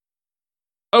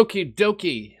Okie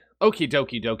dokie. Okie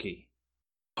dokie dokie.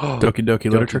 Doki Doki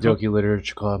Literature Club. Doki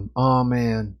Literature Club. Oh,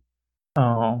 man.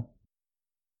 Oh.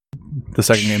 The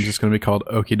second game is just going to be called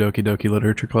Okie Doki Doki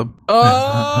Literature Club.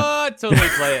 Oh, totally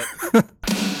play it.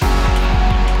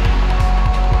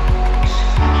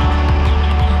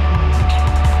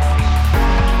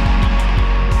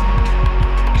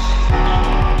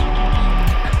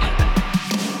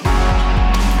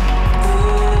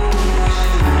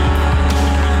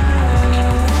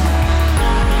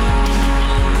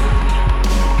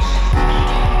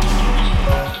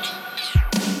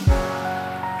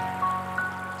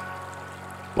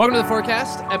 Welcome to the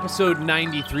Forecast, episode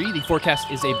 93. The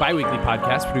Forecast is a bi-weekly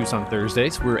podcast produced on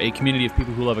Thursdays. We're a community of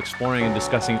people who love exploring and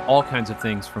discussing all kinds of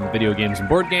things, from video games and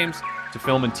board games, to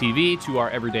film and TV, to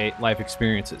our everyday life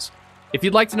experiences. If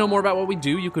you'd like to know more about what we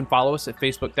do, you can follow us at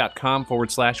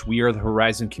facebook.com/We Are The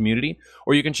Horizon Community,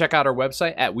 or you can check out our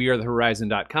website at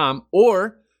wearethehorizon.com,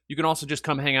 or you can also just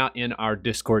come hang out in our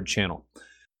Discord channel.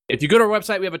 If you go to our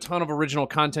website, we have a ton of original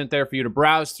content there for you to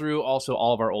browse through. Also,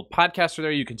 all of our old podcasts are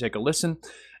there. You can take a listen.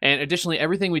 And additionally,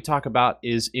 everything we talk about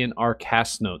is in our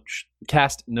cast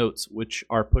notes, which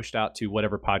are pushed out to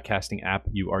whatever podcasting app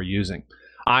you are using.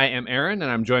 I am Aaron, and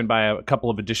I'm joined by a couple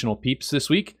of additional peeps this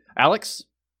week. Alex.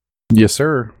 Yes,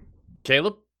 sir.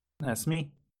 Caleb. That's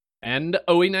me. And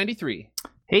Ep.93.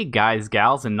 Hey, guys,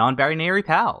 gals, and non-binary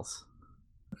pals.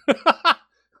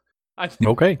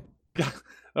 Okay.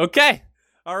 Okay.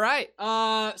 All right.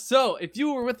 So if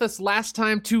you were with us last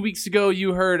time, 2 weeks ago,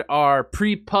 you heard our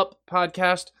pre-PUP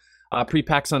podcast,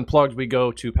 pre-PAX Unplugged. We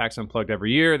go to PAX Unplugged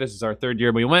every year. This is our third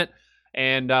year we went.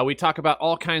 And we talk about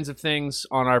all kinds of things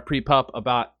on our pre-PUP,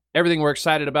 about everything we're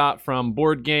excited about, from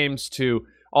board games to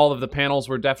all of the panels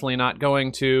we're definitely not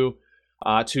going to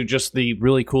just the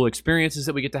really cool experiences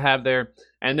that we get to have there.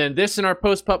 And then this, in our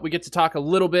post-PUP, we get to talk a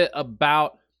little bit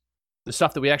about the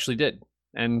stuff that we actually did,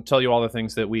 and tell you all the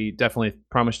things that we definitely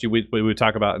promised you we would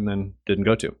talk about and then didn't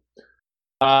go to.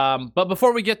 But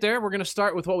before we get there, we're going to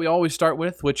start with what we always start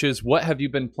with, which is, what have you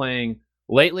been playing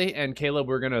lately? And Caleb,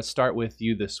 we're going to start with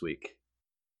you this week.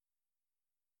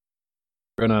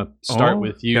 We're going to start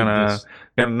with you. Gonna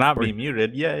not be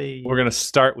muted. Yay. We're going to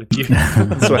start with you.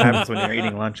 That's what happens when you're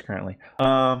eating lunch currently.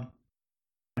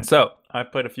 So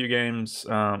I've played a few games.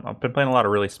 I've been playing a lot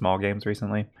of really small games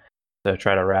recently to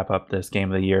try to wrap up this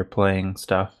game of the year playing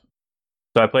stuff.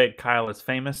 So I played Kyle is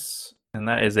Famous, and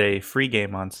that is a free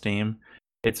game on Steam.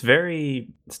 It's very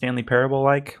Stanley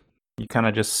Parable-like. You kind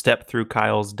of just step through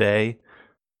Kyle's day,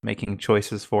 making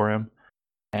choices for him,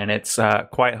 and it's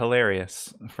quite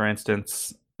hilarious. For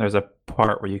instance, there's a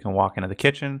part where you can walk into the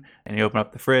kitchen, and you open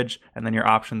up the fridge, and then your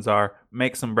options are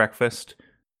make some breakfast,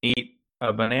 eat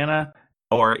a banana,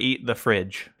 or eat the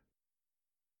fridge.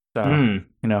 So,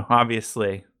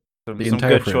 obviously, some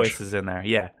good fridge. choices in there.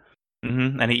 Yeah.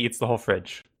 And he eats the whole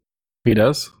fridge. He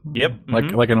does? Yep.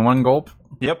 Like in one gulp?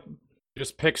 Yep.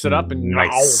 Just picks it up and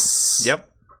Nice. Yep.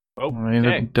 I mean,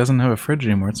 it doesn't have a fridge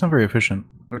anymore. It's not very efficient.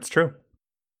 It's true.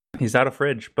 He's out of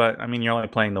fridge, but I mean, you're only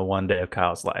playing the one day of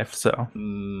Kyle's life, so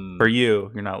for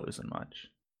you're not losing much.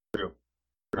 True.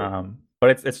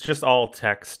 But it's just all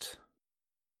text,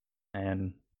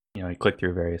 and you click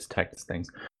through various text things.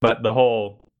 But the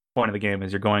whole point of the game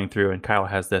is you're going through, and Kyle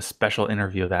has this special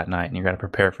interview that night, and you got to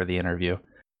prepare for the interview.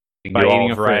 You can do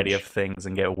all a variety of things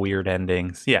and get weird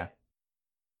endings. Yeah.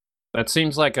 That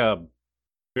seems like a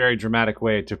very dramatic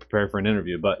way to prepare for an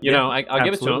interview, but I'll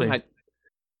give it to him.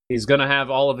 He's gonna have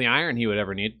all of the iron he would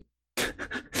ever need.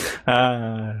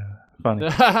 Funny.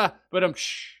 But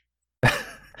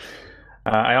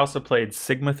I also played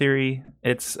Sigma Theory.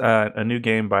 It's a new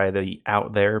game by the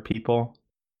Out There people.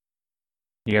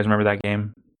 You guys remember that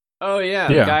game? Oh yeah,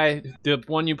 the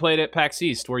one you played at PAX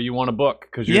East, where you won a book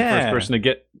because you're the first person to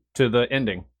get to the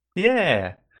ending.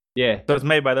 Yeah. So it's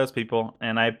made by those people,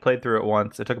 and I played through it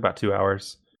once. It took about 2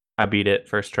 hours. I beat it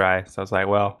first try, so I was like,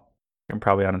 well, I can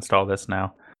probably uninstall this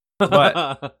now.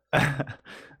 But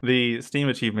the Steam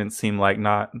achievements seem like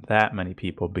not that many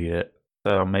people beat it,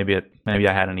 so maybe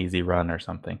I had an easy run or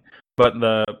something. But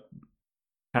the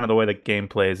kind of the way the game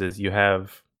plays is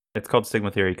it's called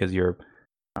Sigma Theory because you're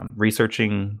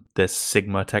researching this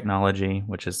Sigma technology,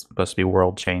 which is supposed to be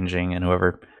world changing, and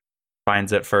whoever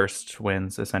finds it first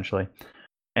wins, essentially.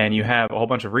 And you have a whole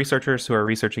bunch of researchers who are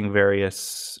researching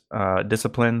various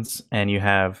disciplines, and you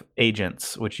have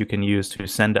agents, which you can use to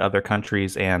send to other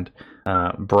countries and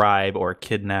bribe or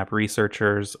kidnap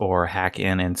researchers or hack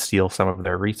in and steal some of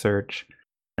their research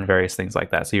and various things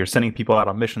like that. So you're sending people out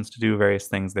on missions to do various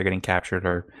things. They're getting captured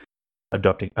or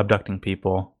abducting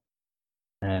people,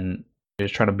 and you're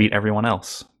just trying to beat everyone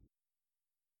else.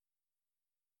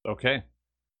 Okay.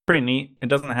 pretty neat. It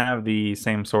doesn't have the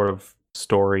same sort of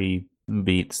story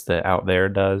beats that Out There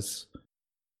does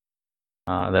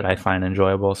that I find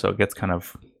enjoyable, so it gets kind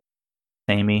of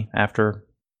samey after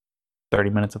 30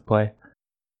 minutes of play.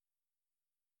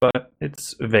 But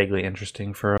it's vaguely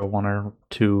interesting for a 1 or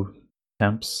 2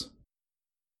 attempts.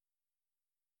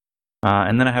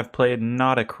 And then I have played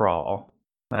Nautacrawl.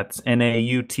 That's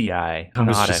Nauti. I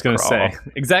was just going to say,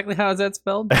 exactly how is that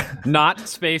spelled? Not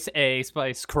space A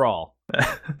space crawl.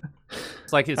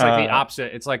 It's like the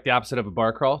opposite. It's like the opposite of a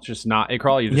bar crawl. It's just not a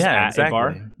crawl. You just at a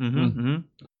bar. Mm-hmm, mm-hmm.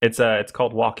 It's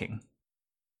called walking,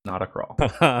 not a crawl.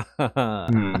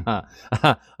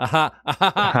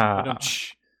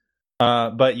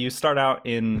 But you start out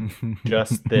in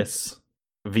just this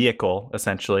vehicle,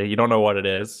 essentially. You don't know what it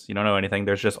is. You don't know anything.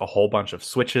 There's just a whole bunch of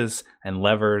switches and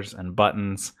levers and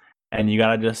buttons, and you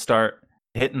gotta just start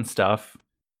hitting stuff,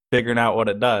 figuring out what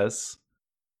it does,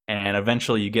 and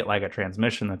eventually you get like a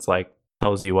transmission that's like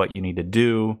tells you what you need to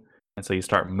do, and so you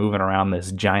start moving around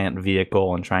this giant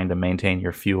vehicle and trying to maintain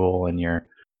your fuel and your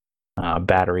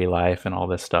battery life and all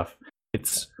this stuff.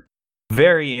 It's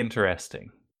very interesting.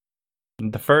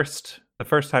 The first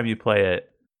time you play it,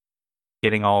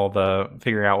 figuring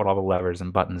out what all the levers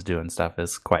and buttons do and stuff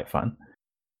is quite fun.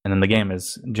 And then the game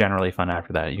is generally fun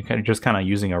after that. You're just kind of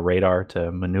using a radar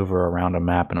to maneuver around a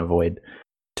map and avoid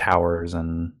towers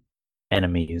and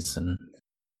enemies and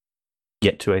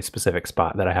get to a specific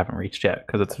spot that I haven't reached yet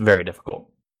because it's very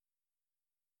difficult.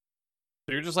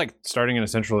 So you're just like starting in a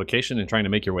central location and trying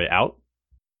to make your way out?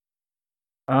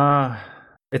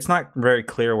 It's not very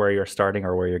clear where you're starting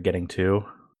or where you're getting to.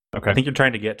 Okay. I think you're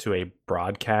trying to get to a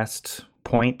broadcast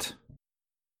point,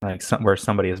 like where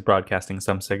somebody is broadcasting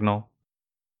some signal.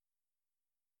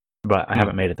 But I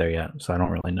haven't made it there yet, so I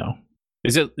don't really know.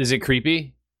 Is it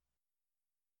creepy?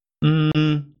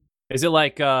 Is it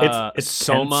like it's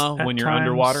Soma when you're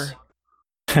underwater?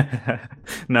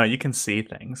 No, you can see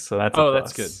things, so that's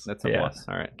that's good. That's a plus.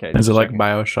 All right. Okay. Is it like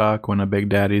BioShock when a big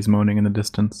daddy's moaning in the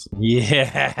distance?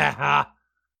 Yeah.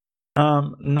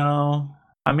 No.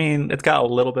 I mean, it's got a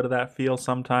little bit of that feel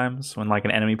sometimes when like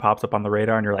an enemy pops up on the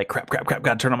radar and you're like, crap,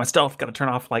 gotta turn on my stealth, gotta turn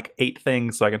off like 8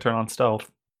 things so I can turn on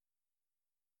stealth.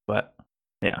 But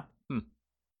yeah.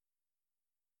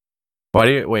 Why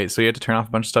do you wait? So you have to turn off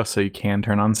a bunch of stuff so you can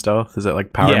turn on stealth? Is it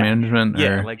like power management?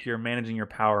 Yeah, like you're managing your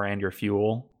power and your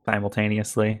fuel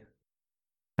simultaneously.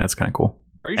 That's kind of cool.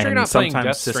 Are you sure you're not playing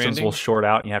Death systems Stranding? will short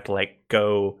out and you have to like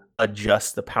go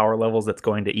adjust the power levels that's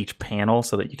going to each panel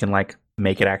so that you can like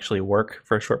make it actually work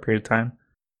for a short period of time.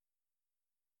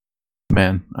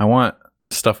 Man, I want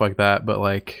stuff like that, but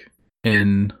like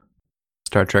in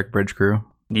Star Trek Bridge Crew.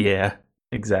 Yeah,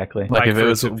 exactly. Like if it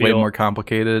was way more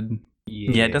complicated.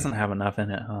 Yeah, it doesn't have enough in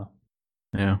it, huh?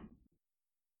 Yeah.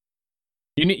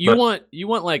 You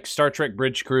want like Star Trek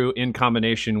Bridge Crew in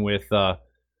combination with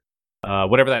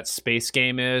whatever that space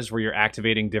game is, where you're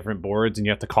activating different boards and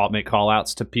you have to make call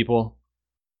outs to people.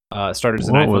 It started as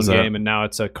an iPhone game and now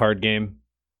it's a card game.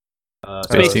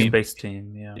 Space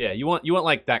Team, yeah. Yeah, you want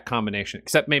like that combination,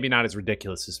 except maybe not as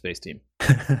ridiculous as Space Team.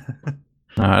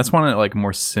 I just want it like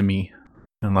more simmy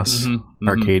and less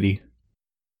arcadey.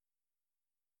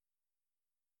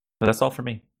 But that's all for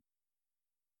me.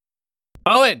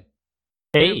 Owen,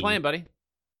 what are Hey. you playing, buddy?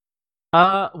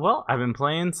 Well, I've been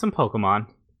playing some Pokemon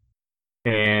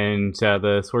and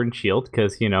the Sword and Shield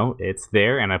because it's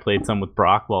there, and I played some with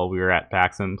Brock while we were at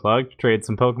PAX Unplugged. Traded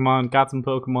some Pokemon, got some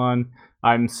Pokemon.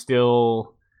 I'm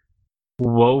still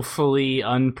woefully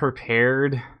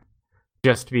unprepared,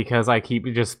 just because I keep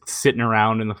just sitting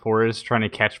around in the forest trying to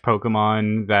catch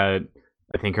Pokemon that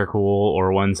I think are cool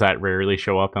or ones that rarely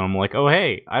show up, and I'm like, oh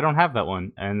hey, I don't have that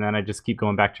one, and then I just keep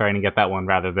going back trying to get that one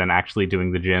rather than actually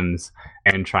doing the gyms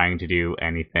and trying to do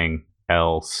anything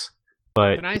else.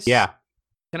 But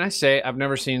Can I say I've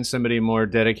never seen somebody more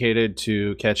dedicated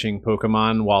to catching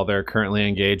Pokemon while they're currently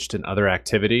engaged in other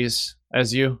activities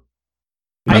as you?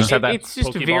 You just have that it's just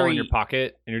Pokeball in your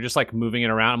pocket and you're just like moving it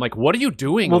around. I'm like, what are you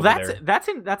doing? Well, over there? that's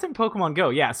in Pokemon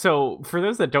Go. Yeah. So for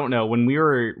those that don't know, when we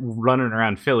were running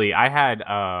around Philly, I had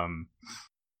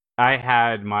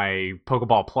my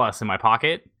Pokeball Plus in my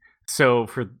pocket. So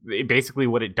basically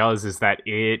what it does is that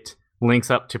it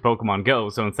links up to Pokemon Go.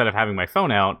 So instead of having my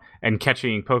phone out and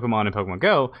catching Pokemon in Pokemon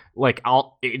Go, like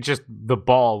the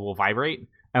ball will vibrate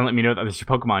and let me know that there's a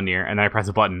Pokemon near, and then I press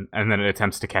a button and then it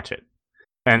attempts to catch it.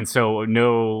 And so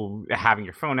no having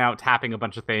your phone out, tapping a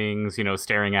bunch of things,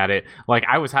 staring at it. Like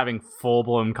I was having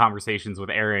full-blown conversations with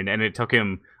Aaron, and it took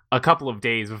him a couple of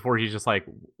days before he's just like,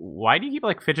 why do you keep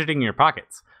like fidgeting in your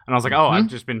pockets? And I was like, oh, I've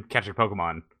just been catching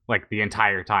Pokemon like the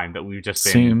entire time that we've just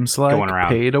been Seems like going around.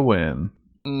 pay to win.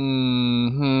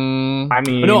 Mm-hmm. I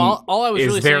mean, no, all I was is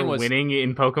really there saying was winning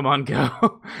in Pokemon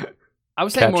Go? I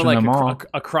was saying more Catching like them all.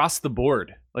 across the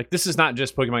board. Like this is not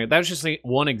just Pokemon. That was just like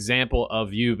one example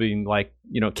of you being like,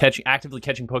 actively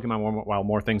catching Pokemon while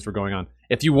more things were going on.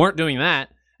 If you weren't doing that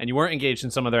and you weren't engaged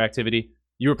in some other activity,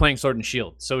 you were playing Sword and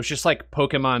Shield. So it's just like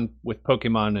Pokemon with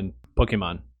Pokemon and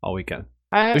Pokemon all weekend.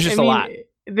 It was just a lot.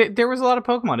 There was a lot of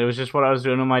Pokemon. It was just what I was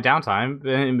doing in my downtime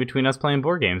in between us playing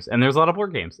board games. And there's a lot of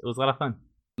board games. It was a lot of fun.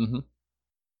 Mm-hmm.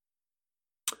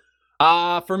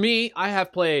 For me, I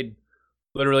have played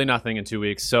literally nothing in 2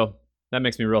 weeks, so that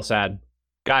makes me real sad.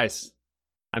 Guys,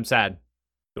 I'm sad.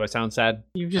 Do I sound sad?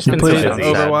 You've just You been played so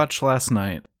busy. Overwatch last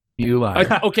night. You lied.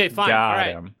 Okay, fine. Got All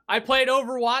right. him. I played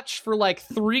Overwatch for like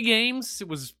 3 games. It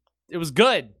was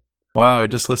good. Wow, I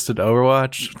just listed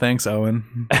Overwatch. Thanks,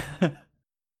 Owen.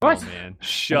 What? Oh man.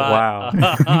 Shut Wow.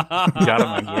 up. Got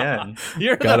him again.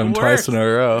 You're Got the him twice worst. in a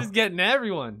row. Just getting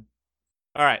everyone.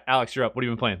 All right, Alex, you're up. What have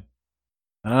you been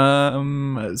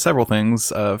playing? Several things.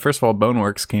 First of all,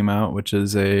 Boneworks came out, which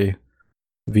is a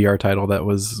VR title that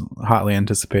was hotly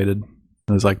anticipated.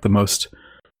 It was like the most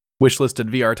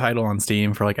wishlisted VR title on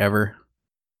Steam for like ever.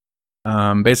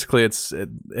 Basically,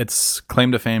 its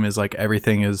claim to fame is like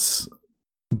everything is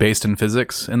based in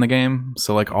physics in the game.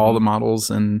 So like all the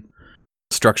models and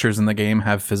structures in the game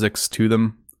have physics to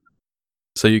them.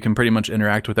 So you can pretty much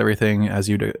interact with everything as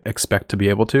you'd expect to be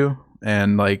able to,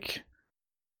 and like.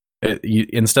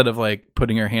 Instead of like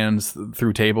putting your hands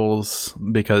through tables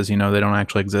because they don't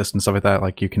actually exist and stuff like that,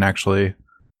 like you can actually,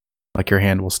 like your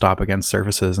hand will stop against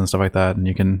surfaces and stuff like that, and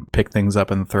you can pick things up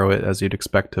and throw it as you'd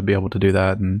expect to be able to do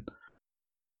that, and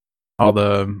all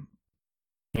the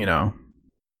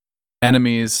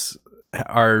enemies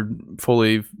are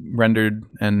fully rendered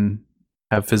and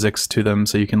have physics to them,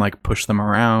 so you can like push them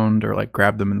around or like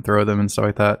grab them and throw them and stuff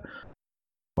like that,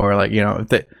 or like if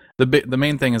they. The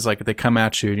main thing is like if they come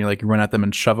at you and you like run at them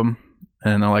and shove them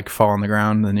and they'll like fall on the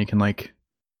ground, then you can like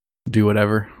do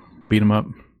whatever, beat them up,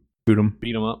 shoot them,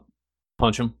 Beat them up,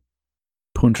 punch them,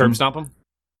 punch curb them. stomp them.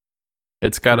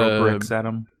 It's got Throw bricks at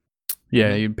him.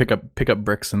 yeah, you pick up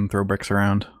bricks and throw bricks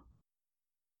around.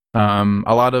 A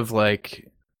lot of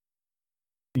like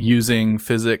using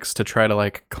physics to try to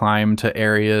like climb to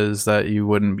areas that you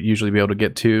wouldn't usually be able to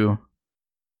get to,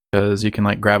 because you can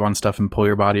like grab on stuff and pull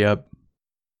your body up.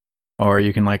 Or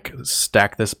you can like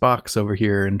stack this box over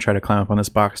here and try to climb up on this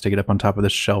box to get up on top of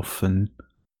this shelf and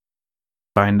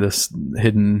find this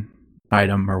hidden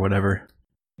item or whatever.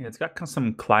 Yeah, it's got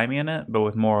some climbing in it, but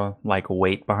with more like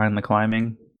weight behind the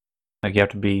climbing. Like you have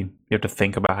to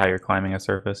think about how you're climbing a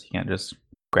surface. You can't just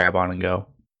grab on and go.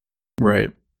 Right.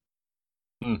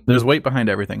 There's weight behind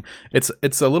everything.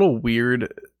 It's a little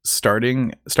weird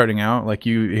starting out. Like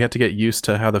you have to get used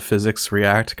to how the physics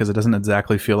react, because it doesn't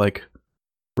exactly feel like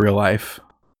real life.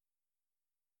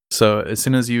 So as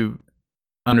soon as you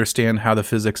understand how the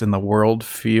physics in the world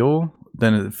feel,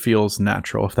 then it feels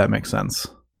natural, if that makes sense.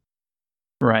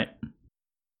 Right.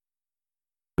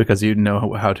 Because you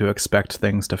know how to expect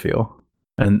things to feel,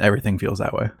 and everything feels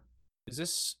that way. Is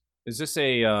this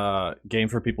a game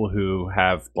for people who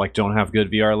don't have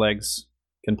good VR legs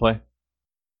can play?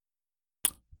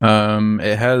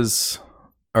 It has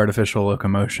artificial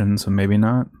locomotion, so maybe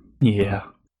not. Yeah.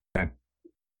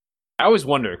 I always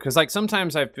wonder because like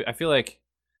sometimes I feel like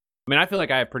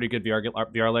I have pretty good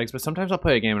VR legs, but sometimes I'll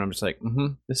play a game and I'm just like,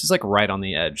 this is like right on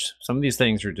the edge. Some of these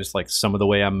things are just like some of the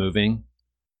way I'm moving.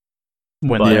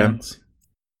 Windlands.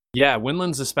 Yeah,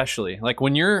 Windlands especially. Like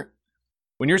when you're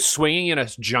swinging in a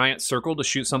giant circle to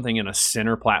shoot something in a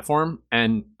center platform,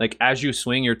 and like as you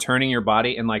swing, you're turning your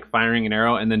body and like firing an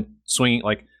arrow, and then swinging,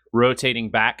 like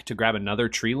rotating back to grab another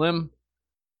tree limb.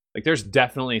 Like there's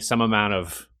definitely some amount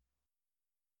of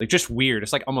like just weird.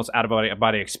 It's like almost out of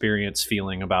body experience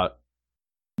feeling about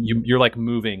you're like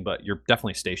moving, but you're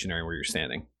definitely stationary where you're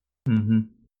standing. Mm-hmm.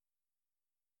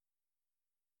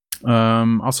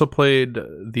 Also played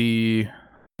I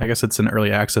guess it's in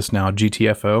early access now,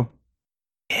 GTFO.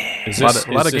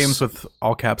 A lot of games with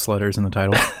all caps letters in the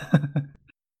title.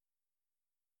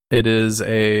 It's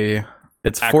Acronym.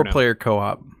 4-player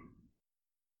co-op.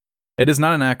 It is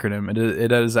not an acronym.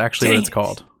 It is actually what it's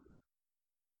called.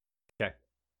 Okay.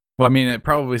 Well, I mean, it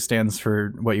probably stands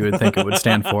for what you would think it would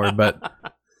stand for, but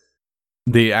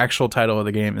the actual title of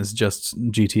the game is just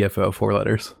GTFO, 4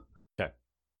 letters. Okay.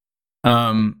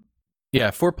 Yeah,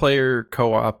 4-player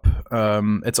co-op.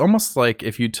 It's almost like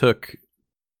if you took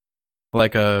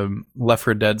like a Left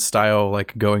 4 Dead style,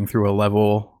 like going through a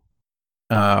level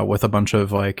with a bunch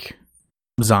of like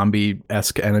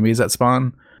zombie-esque enemies that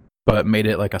spawn, but made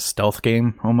it like a stealth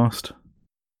game almost.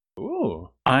 Ooh.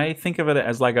 I think of it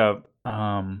as like a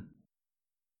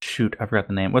shoot, I forgot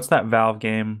the name. What's that Valve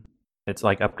game? It's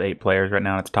like up to 8 players right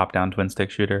now. It's top-down twin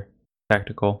stick shooter,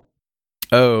 tactical.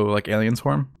 Oh, like Alien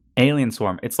Swarm? Alien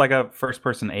Swarm. It's like a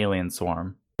first-person Alien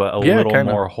Swarm, but a Yeah, little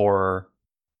kinda. more horror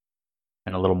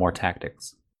and a little more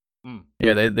tactics.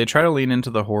 Yeah, they try to lean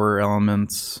into the horror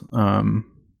elements,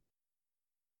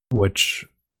 which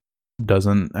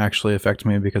doesn't actually affect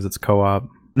me because it's co-op.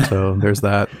 So there's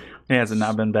that. Yeah, has it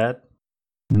not been bad?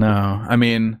 No, I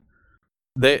mean,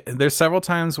 there's several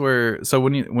times where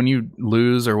when you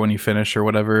lose or when you finish or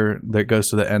whatever, that goes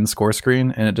to the end score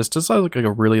screen and it just does like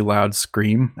a really loud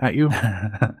scream at you,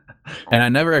 and I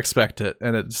never expect it,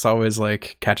 and it just always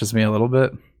like catches me a little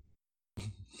bit.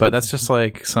 But that's just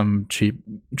like some cheap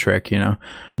trick, you know.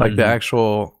 Like the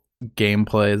actual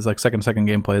gameplay is like second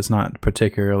gameplay is not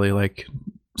particularly like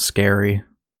scary.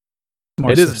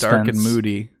 More it is suspense. dark and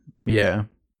moody, yeah.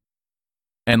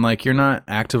 And like you're not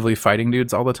actively fighting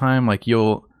dudes all the time. Like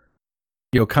you'll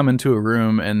come into a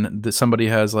room and somebody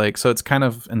has like, so it's kind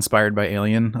of inspired by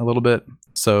Alien a little bit.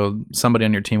 So somebody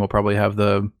on your team will probably have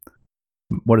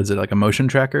what is it, like a motion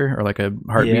tracker or like a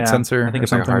heartbeat sensor? I think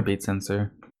it's like a heartbeat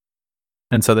sensor.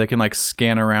 And so they can like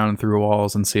scan around through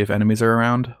walls and see if enemies are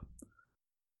around.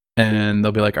 And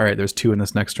they'll be like, all right, there's 2 in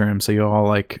this next room. So you'll all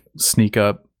like sneak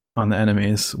up on the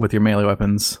enemies with your melee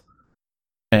weapons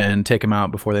and take them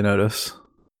out before they notice.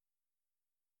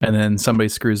 And then somebody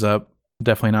screws up,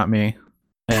 definitely not me.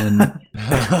 And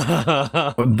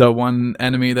the one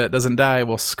enemy that doesn't die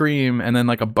will scream, and then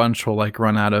like a bunch will like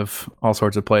run out of all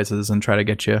sorts of places and try to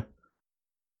get you.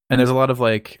 And there's a lot of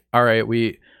like, all right,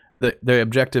 the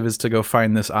objective is to go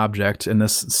find this object in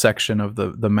this section of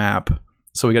the map.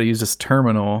 So we got to use this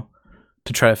terminal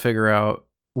to try to figure out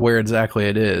where exactly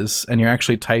it is. And you're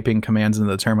actually typing commands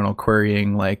into the terminal,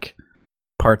 querying like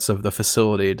parts of the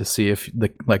facility to see if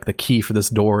the key for this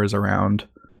door is around.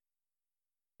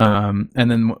 And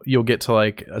then you'll get to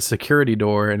like a security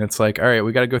door, and it's like, all right,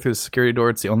 we got to go through the security door.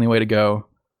 It's the only way to go.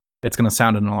 It's going to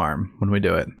sound an alarm when we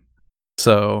do it.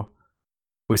 So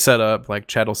we set up, like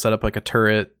Chad will set up like a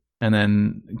turret, and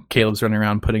then Caleb's running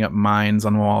around putting up mines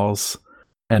on walls,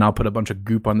 and I'll put a bunch of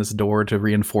goop on this door to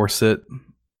reinforce it.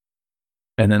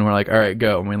 And then we're like, all right,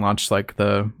 go. And we launch like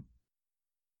the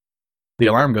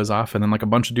alarm goes off, and then like a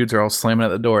bunch of dudes are all slamming at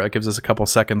the door. That gives us a couple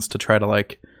seconds to try to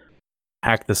like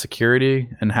hack the security,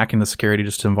 and hacking the security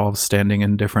just involves standing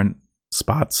in different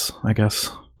spots, I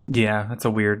guess. Yeah, that's a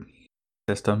weird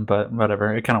system, but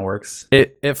whatever. It kind of works.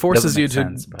 It forces you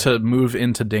to move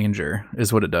into danger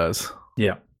is what it does.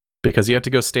 Yeah. Because you have to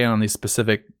go stand on these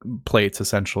specific plates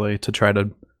essentially to try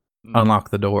to unlock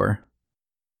the door.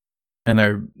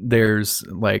 And there's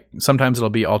like, sometimes it'll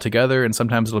be all together and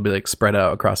sometimes it'll be like spread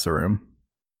out across the room.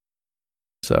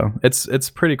 So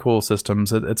it's pretty cool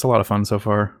systems. It's a lot of fun so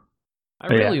far. I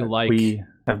really like. We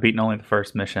have beaten only the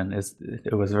first mission.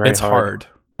 It was very hard.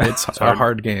 It's a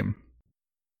hard game.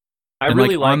 I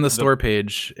really like on the store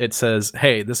page. It says,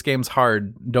 "Hey, this game's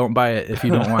hard. Don't buy it if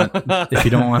you don't want that. If you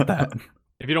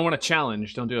don't want a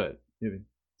challenge, don't do it."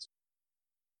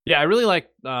 Yeah, I really like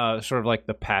sort of like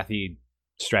the pathy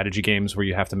strategy games where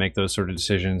you have to make those sort of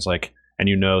decisions, like, and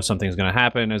you know something's going to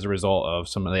happen as a result of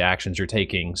some of the actions you're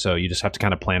taking. So you just have to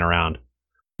kind of plan around.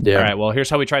 Yeah. All right, well, here's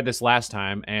how we tried this last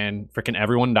time, and freaking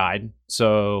everyone died.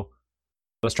 So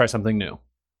let's try something new.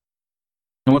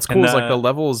 And what's cool is like the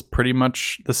level is pretty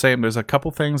much the same. There's a couple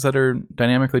things that are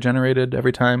dynamically generated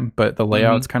every time, but the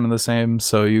layout's kind of the same.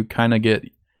 So you kind of get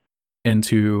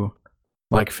into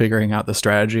like figuring out the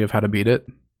strategy of how to beat it.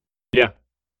 Yeah.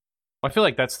 I feel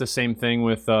like that's the same thing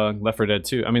with Left 4 Dead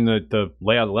 2. I mean, the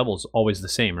layout of the level is always the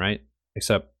same, right?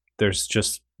 Except there's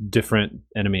just different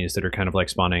enemies that are kind of like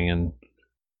spawning, and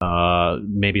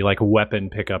maybe like weapon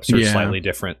pickups are slightly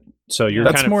different. So you're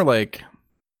that's more like,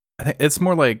 I think it's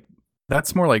more like,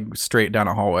 that's more like straight down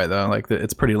a hallway though. Like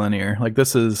it's pretty linear. Like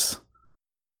this is,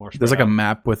 there's like a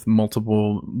map with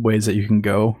multiple ways that you can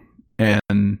go,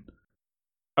 and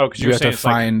because you have to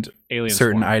find like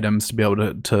certain items to be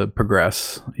able to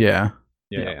progress. Yeah.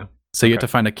 So you have to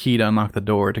find a key to unlock the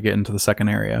door to get into the second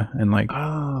area, and like,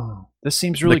 oh, this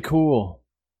seems really cool.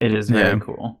 It is very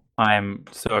cool. I'm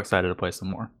so excited to play some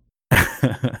more.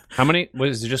 How many?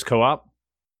 Was it just co-op?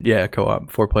 Yeah,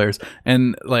 co-op, 4 players,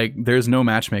 and like there's no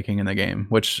matchmaking in the game,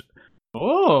 which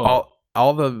all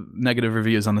the negative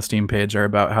reviews on the Steam page are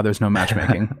about how there's no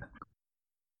matchmaking.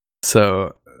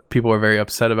 So people are very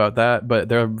upset about that, but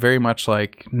they're very much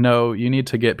like, no, you need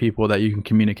to get people that you can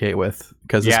communicate with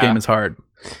because this game is hard.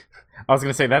 I was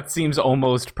gonna say that seems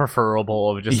almost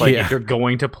preferable of just like if you're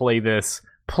going to play this,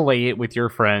 play it with your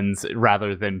friends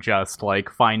rather than just like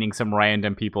finding some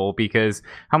random people, because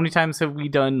how many times have we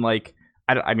done like,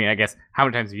 I mean, I guess how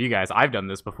many times have you guys? I've done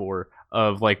this before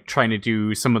of like trying to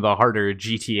do some of the harder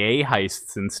GTA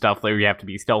heists and stuff where you have to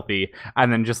be stealthy,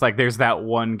 and then just like there's that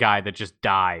one guy that just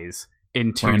dies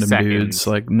in 2 Random seconds. dudes,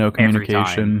 like no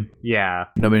communication. Yeah.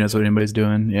 Nobody knows what anybody's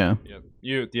doing. Yeah.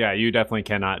 You definitely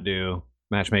cannot do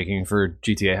matchmaking for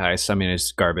GTA heists. I mean,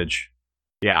 it's garbage.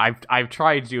 Yeah, I've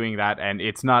tried doing that, and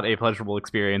it's not a pleasurable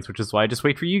experience, which is why I just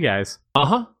wait for you guys.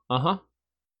 I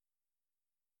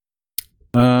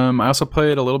also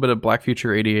played a little bit of Black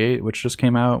Future 88, which just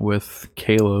came out with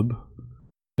Caleb.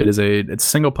 It's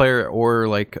single player or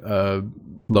like a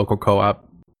local co-op,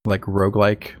 like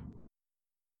roguelike,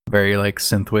 very like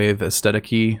synthwave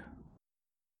aesthetic-y.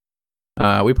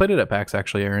 We played it at PAX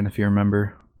actually, Aaron, if you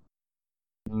remember.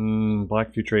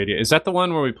 Black Future 88. Is that the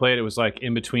one where we played? It was like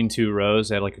in between two rows.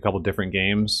 They had like a couple different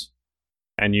games,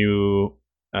 and we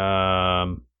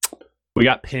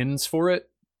got pins for it.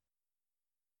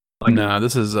 Like, no,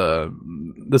 this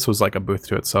was like a booth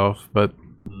to itself, but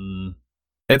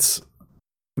it's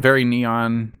very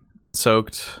neon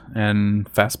soaked and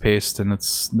fast paced, and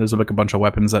there's like a bunch of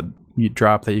weapons that you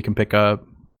drop that you can pick up.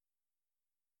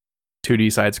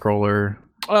 2D side scroller.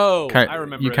 Oh, I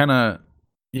remember.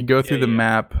 You go through the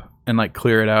map and like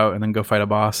clear it out, and then go fight a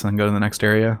boss, and then go to the next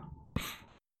area.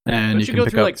 And you can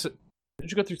pick up.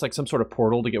 Did you go through like some sort of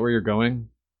portal to get where you're going?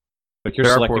 Like you're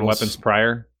selecting weapons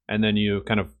prior, and then you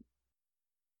kind of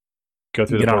go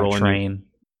through the portal. On a train.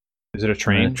 Is it a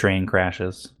train? The train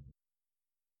crashes.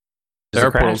 There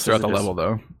are portals throughout the level,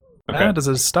 though. Okay. Does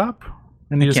it stop?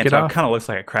 And you just get off? It kind of looks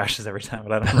like it crashes every time,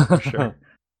 but I don't know for sure.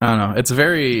 I don't know. It's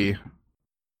very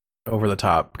over the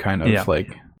top, kind of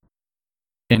like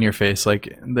in your face.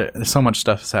 Like there's so much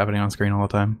stuff is happening on screen all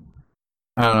the time.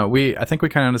 I don't know. I think we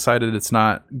kind of decided it's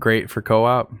not great for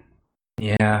co-op.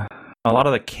 Yeah, a lot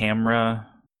of the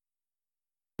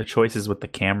choices with the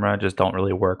camera just don't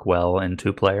really work well in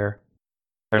 2-player.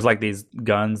 There's like these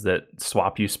guns that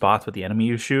swap you spots with the enemy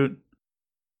you shoot,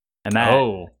 and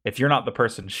that if you're not the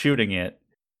person shooting it,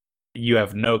 you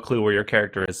have no clue where your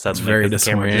character is suddenly. It's very the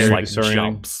camera just like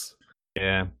jumps.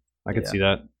 Yeah, I could see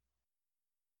that.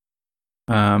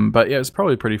 But yeah, it's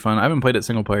probably pretty fun. I haven't played it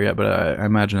single player yet, but I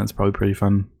imagine it's probably pretty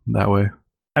fun that way.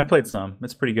 I played some.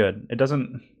 It's pretty good. I feel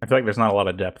like there's not a lot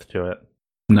of depth to it.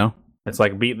 No. It's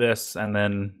like beat this, and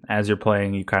then as you're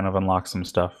playing, you kind of unlock some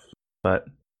stuff, but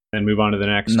then move on to the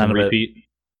next and repeat.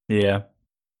 Yeah.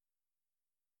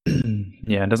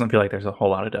 Yeah, it doesn't feel like there's a whole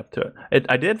lot of depth to it.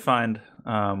 We did find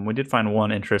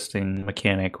one interesting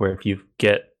mechanic where if you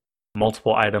get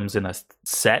multiple items in a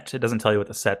set, it doesn't tell you what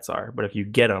the sets are, but if you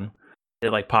get them,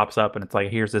 it like pops up and it's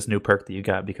like, here's this new perk that you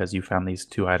got because you found these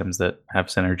 2 items that have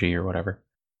synergy or whatever.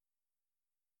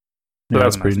 So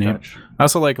that's pretty neat. I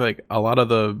also like a lot of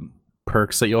the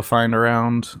perks that you'll find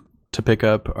around to pick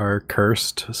up are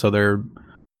cursed, so they're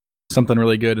something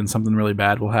really good and something really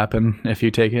bad will happen if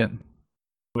you take it.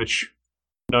 Which,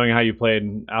 knowing how you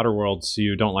played Outer Worlds,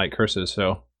 you don't like curses,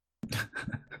 so.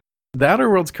 The Outer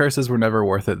Worlds curses were never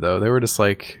worth it, though. They were just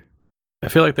like, I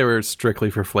feel like they were strictly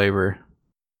for flavor.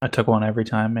 I took one every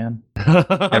time, man.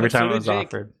 Every time it was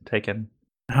offered, taken.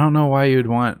 I don't know why you'd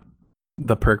want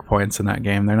the perk points in that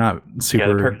game. They're not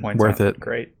super the perk points worth it.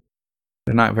 Great.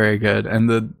 They're not very good, and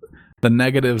the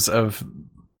negatives of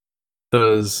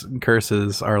those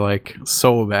curses are like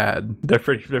so bad. They're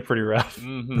pretty rough.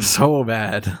 Mm-hmm. So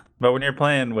bad. But when you're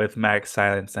playing with max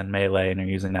silence and melee and you're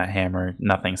using that hammer,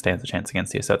 nothing stands a chance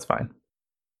against you, so it's fine.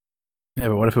 Yeah,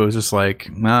 but what if it was just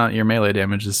like, nah, your melee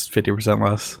damage is 50%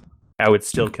 less? I would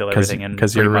still kill everything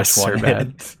because your wrists are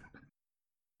bad.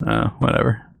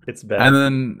 Whatever. It's bad. And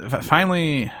then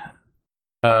finally,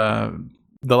 the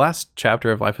last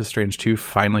chapter of Life is Strange 2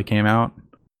 finally came out.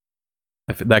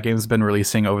 That game's been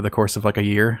releasing over the course of like a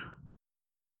year.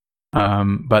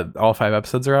 But all 5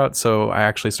 episodes are out, so I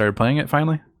actually started playing it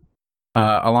finally.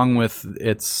 Along with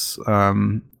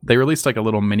they released like a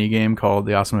little mini game called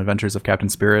The Awesome Adventures of Captain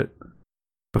Spirit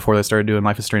before they started doing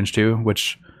Life is Strange 2,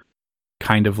 which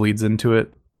kind of leads into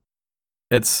it.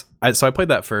 So I played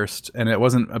that first, and it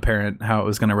wasn't apparent how it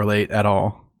was going to relate at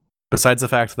all. Besides the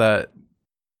fact that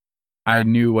I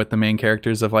knew what the main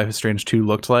characters of Life is Strange 2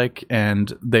 looked like,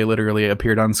 and they literally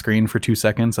appeared on screen for 2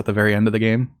 seconds at the very end of the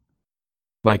game.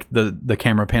 Like the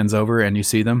camera pans over and you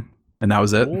see them, and that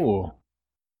was it. Ooh.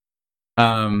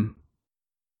 And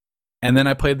then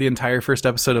I played the entire first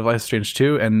episode of Life is Strange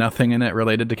 2, and nothing in it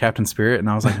related to Captain Spirit, and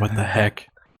I was like, what the heck?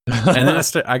 And then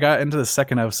I got into the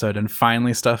second episode, and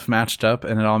finally stuff matched up,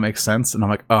 and it all makes sense, and I'm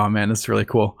like, oh man, this is really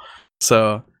cool.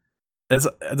 So there's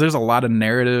a lot of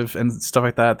narrative and stuff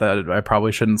like that I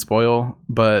probably shouldn't spoil,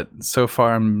 but so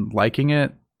far I'm liking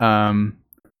it.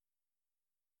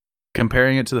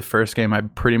 comparing it to the first game, I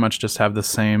pretty much just have the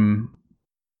same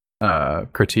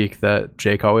critique that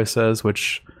Jake always says,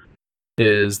 which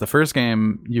is the first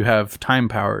game you have time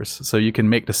powers, so you can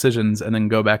make decisions and then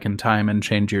go back in time and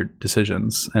change your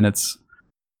decisions, and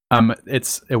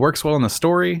it works well in the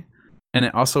story, and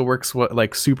it also works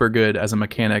like super good as a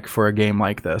mechanic for a game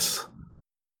like this.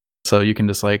 So you can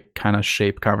just like kind of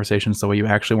shape conversations the way you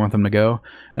actually want them to go,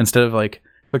 instead of like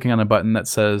clicking on a button that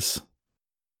says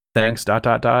thanks ...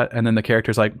 and then the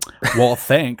character's like, well,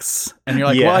 thanks, and you're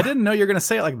like, well, I didn't know you're gonna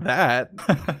say it like that.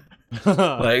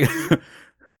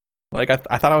 Like I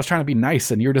thought I was trying to be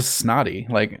nice and you're just snotty.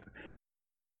 Like,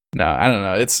 no, I don't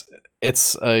know.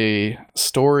 It's a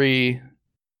story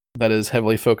that is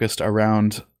heavily focused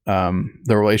around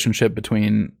the relationship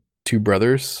between two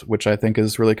brothers, which I think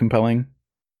is really compelling.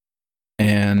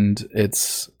 And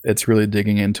it's really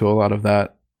digging into a lot of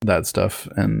that stuff,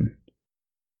 and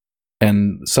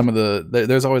some of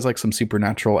there's always like some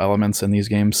supernatural elements in these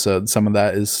games, so some of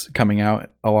that is coming out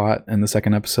a lot in the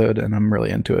second episode, and I'm really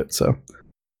into it. So.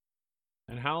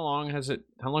 And how long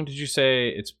did you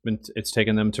say it's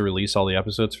taken them to release all the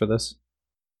episodes for this?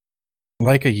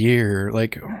 Like a year.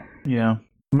 Yeah.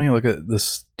 Let me look at the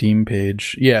Steam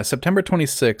page. Yeah, September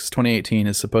 26, 2018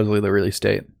 is supposedly the release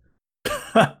date.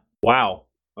 Wow.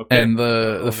 Okay. And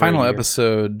the final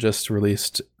episode just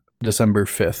released December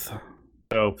 5th.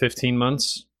 So 15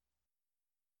 months?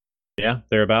 Yeah,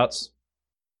 thereabouts.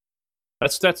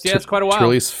 That's quite a while. To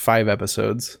release 5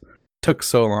 episodes. Took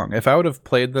so long. If I would have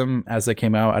played them as they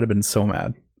came out, I'd have been so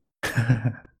mad.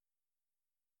 That's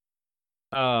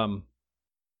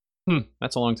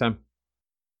a long time.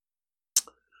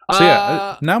 So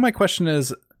yeah, now my question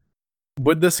is,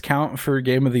 would this count for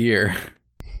Game of the Year?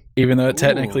 Even though it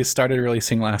technically started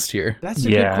releasing last year. That's a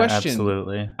good question.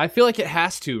 Absolutely. I feel like it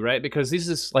has to, right? Because this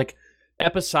is like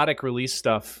episodic release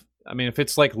stuff. I mean, if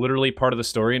it's like literally part of the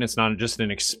story and it's not just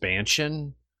an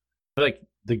expansion, like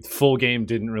the full game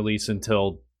didn't release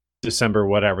until December,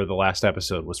 whatever the last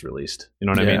episode was released. You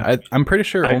know what I mean? I'm pretty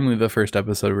sure only the first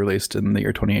episode released in the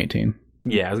year 2018.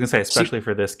 Yeah, I was going to say, especially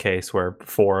for this case where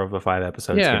 4 of the 5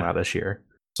 episodes came out this year.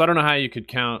 So I don't know how you could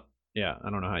count. Yeah, I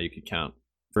don't know how you could count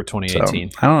for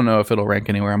 2018. So, I don't know if it'll rank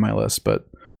anywhere on my list, but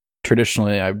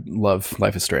traditionally I love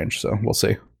Life is Strange, so we'll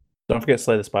see. Don't forget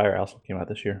Slay the Spire also came out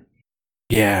this year.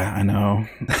 Yeah, I know.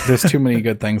 There's too many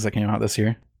good things that came out this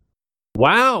year.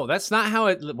 Wow, that's not how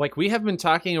it... Like, we have been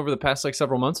talking over the past, like,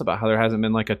 several months about how there hasn't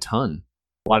been, like, a ton.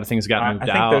 A lot of things got moved out.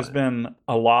 I think there's been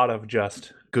a lot of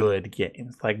just good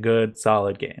games. Like, good,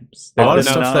 solid games. A lot of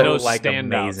stuff that... like,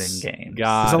 amazing games.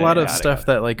 There's a lot of stuff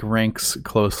that, like, ranks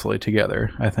closely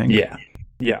together, I think. Yeah.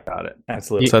 Yeah. Got it.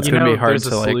 Absolutely. So it's going to be hard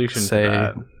to, like,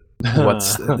 say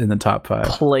what's in the top 5.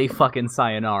 Play fucking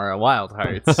Sayonara Wild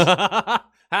Hearts.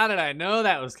 How did I know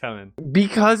that was coming?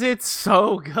 Because it's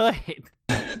so good.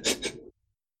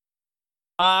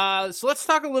 So let's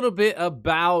talk a little bit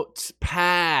about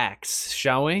PAX,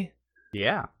 shall we?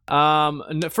 Yeah.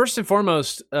 First and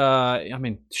foremost, I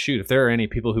mean, shoot, if there are any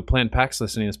people who planned PAX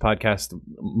listening to this podcast,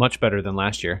 much better than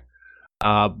last year.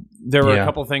 There were a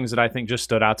couple things that I think just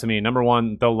stood out to me. Number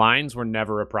one, the lines were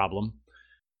never a problem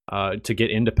to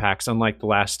get into PAX, unlike the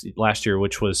last year,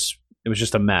 which was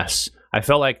just a mess. I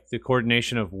felt like the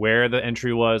coordination of where the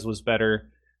entry was better.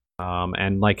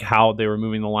 And like how they were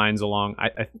moving the lines along.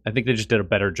 I think they just did a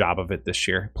better job of it this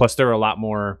year. Plus, there were a lot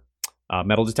more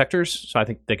metal detectors, so I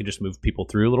think they could just move people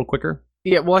through a little quicker.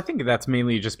 Yeah, well, I think that's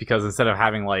mainly just because instead of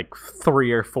having like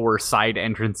 3 or 4 side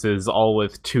entrances, all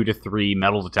with 2 to 3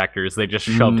 metal detectors, they just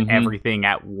shoved everything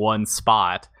at one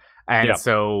spot. And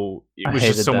so it was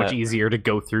just so much easier to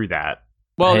go through that.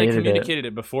 Well, they communicated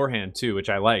it beforehand too, which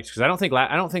I liked, because I don't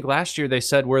think last year they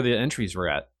said where the entries were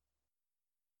at.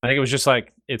 I think it was just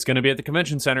like, it's going to be at the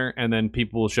convention center, and then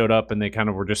people showed up and they kind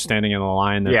of were just standing in the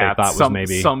line that they thought was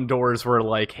maybe... some doors were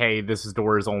like, hey, this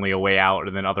door is only a way out,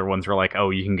 and then other ones were like, oh,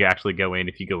 you can actually go in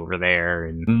if you go over there.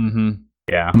 And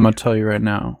yeah, I'm going to tell you right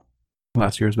now,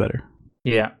 last year's better.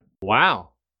 Yeah.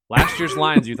 Wow. Last year's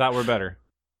lines you thought were better.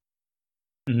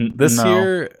 This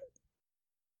year...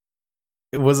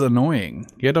 It was annoying.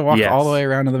 You had to walk all the way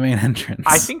around to the main entrance.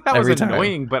 I think that was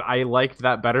annoying, but I liked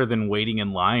that better than waiting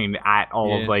in line at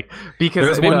all of like, because there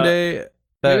was one day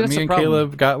that me and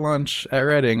Caleb got lunch at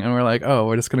Reading, and we're like, oh,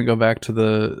 we're just gonna go back to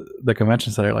the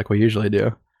convention center like we usually do.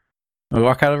 And we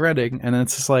walk out of Reading, and then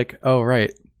it's just like, oh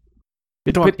right, you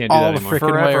have to walk all the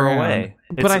freaking way around.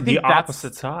 But I think the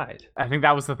opposite side. I think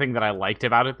that was the thing that I liked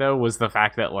about it, though, was the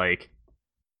fact that like,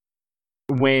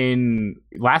 when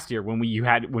last year when we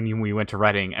went to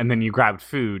Reading and then you grabbed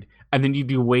food and then you'd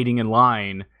be waiting in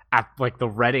line at like the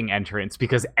Reading entrance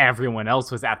because everyone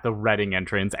else was at the Reading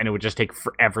entrance, and it would just take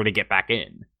forever to get back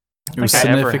in. It was I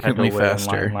never had to significantly wait in line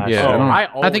faster. last Yeah, year. I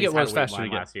I think it always was had a wait faster to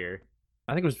line get- last year.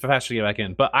 I think it was fast to get back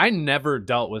in, but I never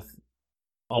dealt with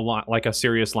a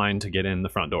serious line to get in the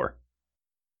front door.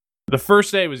 The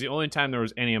first day was the only time there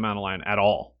was any amount of line at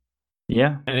all,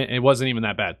 Yeah, and it wasn't even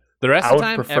that bad. The rest I of would the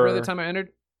time, every prefer- other time I entered,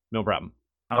 no problem.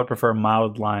 I would prefer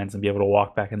mild lines and be able to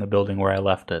walk back in the building where I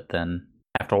left it than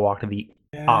have to walk to the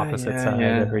opposite side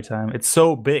yeah. every time. It's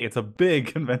so big. It's a big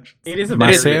convention. It is a My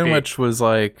very sandwich was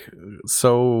like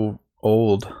so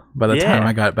old by the time Yeah.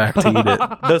 I got back to eat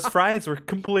it. Those fries were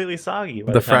completely soggy.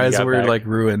 by The time you fries got were back. like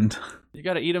ruined. You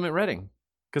got to eat them at Reading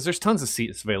because there's tons of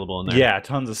seats available in there. Yeah,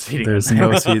 tons of seating. There's in there.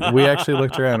 no seat. We actually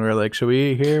looked around. We were like, should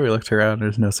we eat here? We looked around.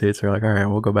 There's no seats. We're like, all right,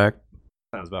 we'll go back.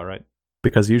 Sounds about right.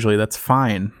 Because usually that's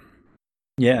fine.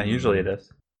 Yeah, usually it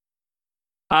is.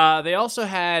 They also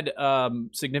had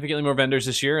significantly more vendors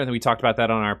this year. I think we talked about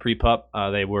that on our pre-pup.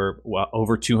 They were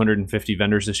over 250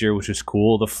 vendors this year, which is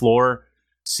cool. The floor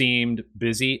seemed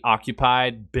busy,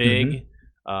 occupied, big.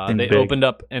 Seemed They big. opened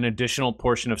up an additional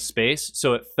portion of space,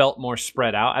 so it felt more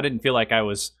spread out. I didn't feel like I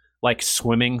was like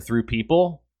swimming through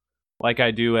people like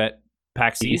I do at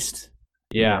PAX East.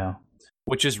 Yeah,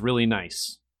 which is really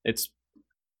nice. It's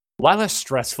a lot less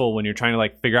stressful when you're trying to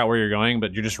like figure out where you're going,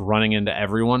 but you're just running into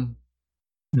everyone.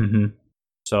 Mm-hmm.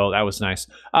 So that was nice.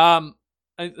 I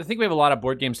think we have a lot of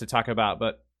board games to talk about,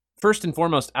 but first and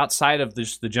foremost, outside of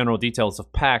the general details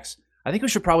of PAX, I think we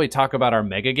should probably talk about our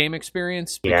mega game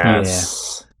experience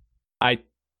because I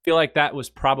feel like that was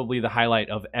probably the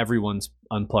highlight of everyone's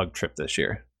Unplugged trip this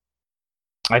year.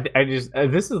 I just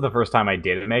this is the first time I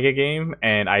did a mega game,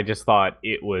 and I just thought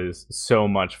it was so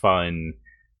much fun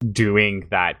doing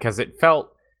that because it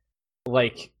felt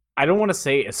like, I don't want to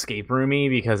say escape roomy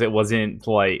because it wasn't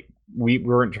like we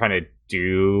weren't trying to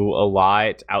do a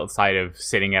lot outside of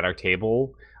sitting at our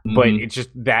table, but it's just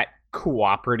that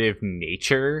cooperative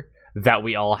nature that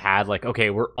we all had. Like, okay,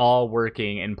 we're all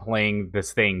working and playing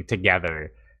this thing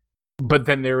together, but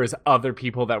then there was other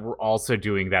people that were also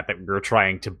doing that we were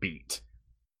trying to beat.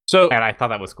 So And I thought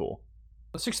that was cool.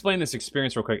 let's explain this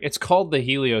experience real quick. It's called the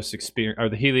Helios experience or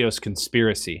the Helios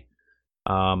Conspiracy,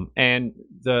 and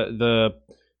the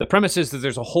premise is that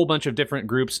there's a whole bunch of different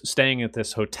groups staying at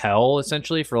this hotel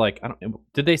essentially for like,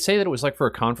 did they say that it was like for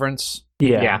a conference?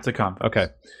 Yeah, it's a conference. Okay,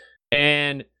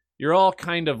 and you're all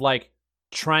kind of like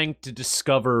trying to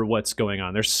discover what's going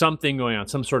on. There's something going on,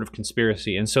 some sort of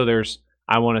conspiracy, and so there's,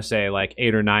 I want to say, like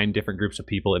 8 or 9 different groups of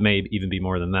people. It may even be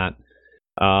more than that.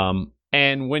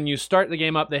 And when you start the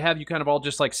game up, they have you kind of all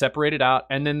just like separated out,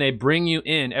 and then they bring you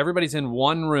in. Everybody's in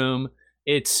one room.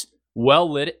 It's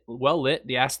well lit.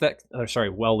 The aesthetic,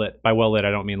 well lit. By well lit,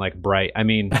 I don't mean like bright. I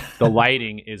mean the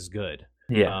lighting is good.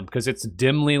 Yeah. Because it's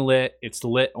dimly lit. It's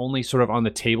lit only sort of on the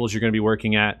tables you're going to be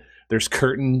working at. There's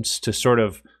curtains to sort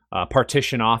of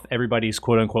partition off everybody's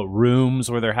quote unquote rooms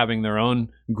where they're having their own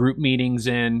group meetings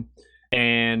in,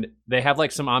 and they have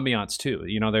like some ambiance too.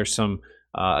 You know, there's some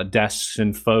desks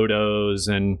and photos,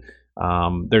 and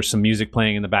there's some music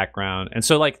playing in the background. And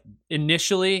so like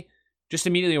initially, just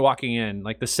immediately walking in,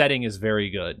 like the setting is very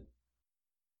good.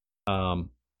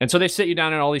 And so they sit you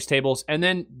down at all these tables, and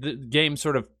then the game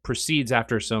sort of proceeds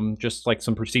after some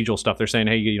procedural stuff. They're saying,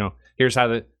 hey, you know, here's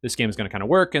how this game is going to kind of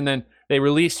work, and then they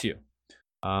release you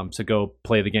to go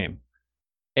play the game.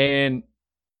 And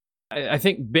I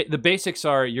think the basics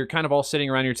are you're kind of all sitting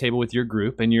around your table with your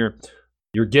group, and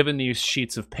you're given these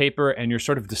sheets of paper, and you're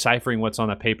sort of deciphering what's on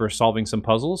that paper, solving some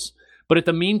puzzles. But at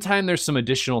the meantime, there's some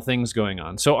additional things going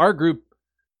on. So our group,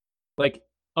 like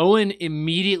Owen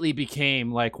immediately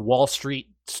became like Wall Street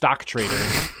stock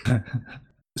trader,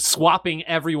 swapping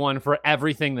everyone for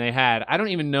everything they had. I don't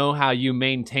even know how you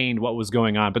maintained what was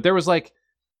going on, but there was like,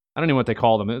 I don't know what they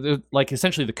call them. They're like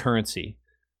essentially the currency.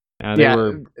 There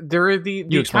were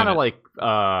the kind of it. like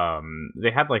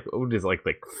they had like, what is it, like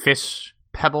fish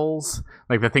pebbles,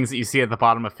 like the things that you see at the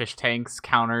bottom of fish tanks,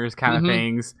 counters kind of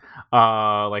things,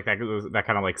 like that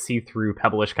kind of like see-through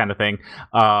pebblish kind of thing,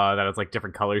 that has like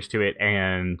different colors to it,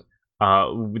 and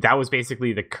that was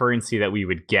basically the currency that we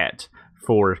would get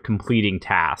for completing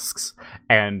tasks.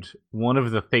 And one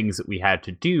of the things that we had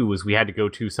to do was we had to go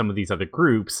to some of these other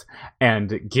groups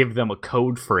and give them a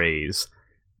code phrase,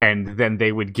 and then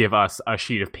they would give us a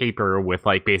sheet of paper with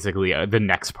like basically the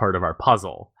next part of our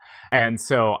puzzle. And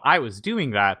so I was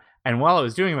doing that, and while I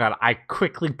was doing that, I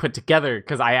quickly put together,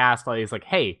 because I asked, I was like,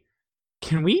 hey,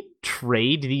 can we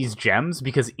trade these gems?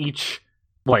 Because each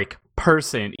like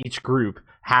person, each group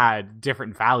had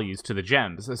different values to the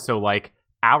gems. So like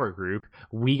our group,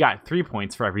 we got 3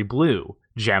 points for every blue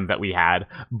gem that we had,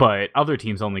 but other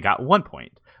teams only got 1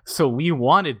 point. So we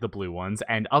wanted the blue ones,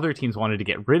 and other teams wanted to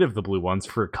get rid of the blue ones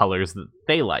for colors that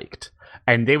they liked,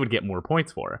 and they would get more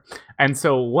points for. And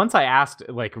so once I asked,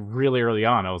 like, really early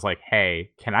on, I was like,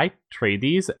 hey, can I trade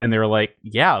these? And they were like,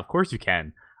 yeah, of course you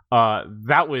can.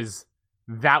 That was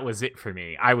it for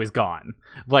me. I was gone.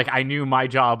 Like, I knew my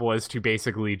job was to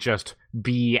basically just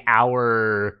be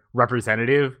our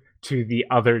representative to the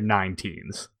other 9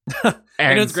 teams.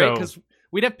 And it's great because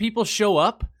we'd have people show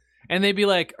up and they'd be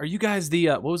like, are you guys the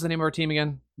what was the name of our team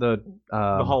again? The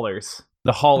Haulers.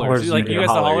 The Haulers. Like, you guys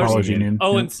the Haulers? Union.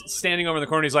 Owen's standing over in the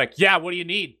corner. He's like, yeah, what do you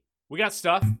need? We got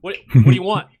stuff. What do you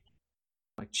want?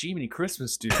 I'm like, gee, many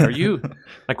Christmas, dude. Are you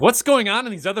like, what's going on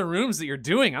in these other rooms that you're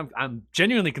doing? I'm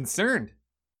genuinely concerned.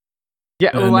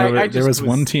 Yeah, there was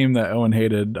one team that Owen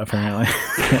hated, apparently.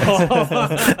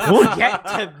 We'll get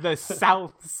to the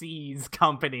South Seas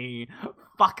Company.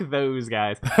 Fuck those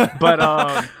guys.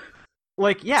 But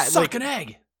suck an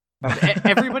egg.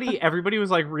 everybody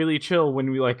was like really chill when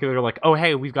they were like, oh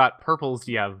hey, we've got purples,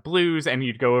 do you have blues? And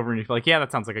you'd go over and you'd be like, yeah,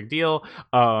 that sounds like a deal.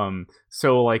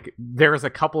 So like there was a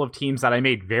couple of teams that I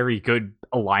made very good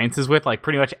alliances with. Like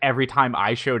pretty much every time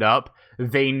I showed up,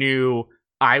 they knew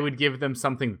I would give them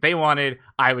something that they wanted,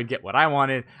 I would get what I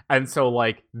wanted. And so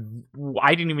like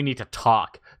I didn't even need to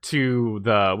talk to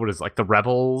the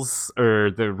rebels or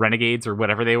the renegades or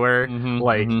whatever they were.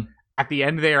 At the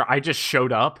end there, I just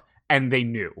showed up and they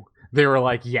knew. They were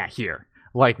like, yeah, here.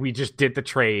 Like, we just did the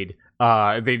trade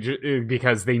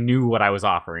because they knew what I was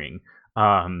offering.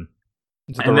 The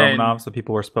Romanovs that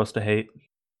people were supposed to hate.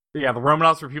 Yeah, the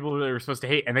Romanovs were people that were supposed to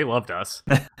hate, and they loved us.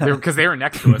 Because they were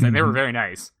next to us, and they were very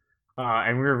nice.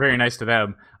 And we were very nice to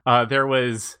them. There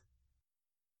was,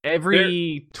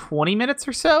 every 20 minutes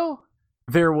or so,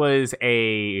 there was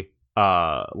a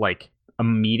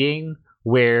meeting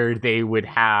where they would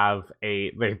have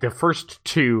the first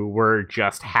 2 were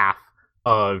just half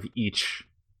of each,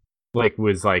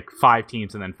 was 5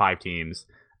 teams and then 5 teams.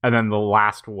 And then the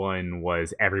last one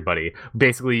was everybody.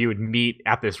 Basically, you would meet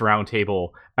at this round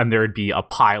table and there would be a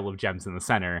pile of gems in the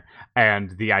center.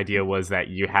 And the idea was that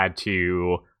you had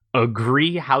to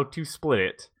agree how to split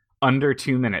it under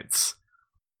 2 minutes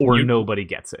or nobody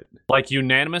gets it. Like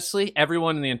unanimously?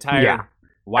 Everyone in the entire... Yeah.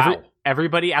 Wow.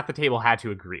 Everybody at the table had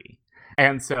to agree.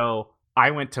 And so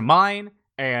I went to mine,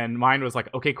 and mine was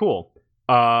like, okay, cool.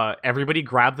 Everybody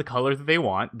grab the color that they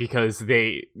want, because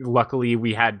they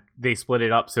split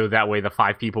it up so that way the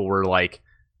 5 people were like,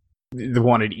 they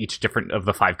wanted each different of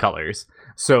the 5 colors.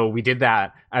 So we did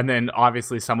that, and then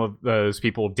obviously some of those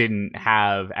people didn't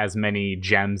have as many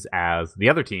gems as the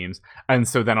other teams, and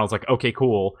so then I was like, okay,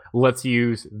 cool, let's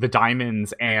use the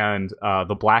diamonds and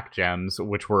the black gems,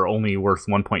 which were only worth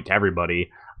 1 point to everybody.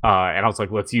 And I was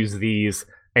like, let's use these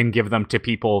and give them to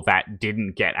people that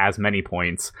didn't get as many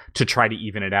points to try to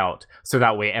even it out. So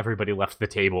that way everybody left the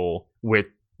table with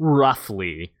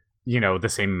roughly, the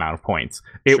same amount of points.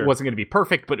 It wasn't going to be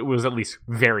perfect, but it was at least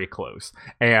very close.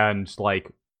 And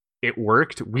it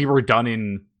worked. We were done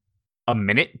in a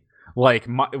minute.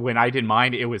 When I did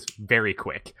mine, it was very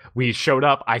quick. We showed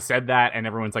up, I said that, and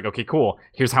everyone's like, okay, cool.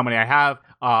 Here's how many I have.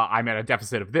 I'm at a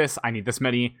deficit of this. I need this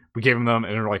many. We gave them, and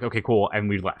they were like, okay, cool. And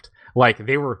we left.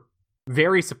 They were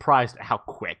very surprised at how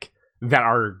quick that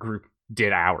our group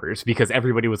did ours, because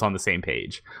everybody was on the same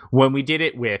page. When we did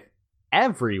it with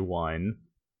everyone,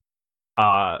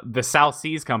 the South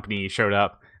Seas Company showed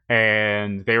up,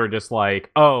 and they were just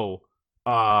like, oh,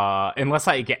 unless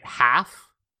I get half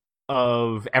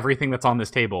of everything that's on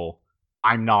this table,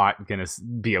 I'm not gonna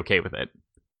be okay with it.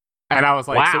 And I was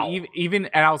like, wow.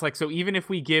 So even if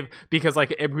we give, because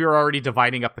we were already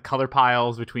dividing up the color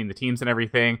piles between the teams and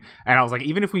everything, and I was like,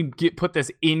 even if we put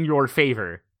this in your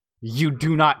favor, you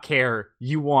do not care,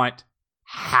 you want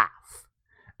half.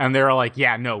 And they were like,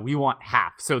 yeah, no, we want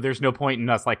half. So there's no point in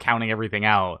us counting everything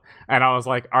out. And I was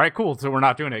like, all right, cool. So we're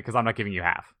not doing it because I'm not giving you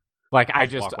half.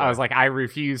 I was like, I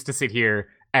refuse to sit here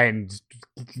and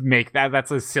make that's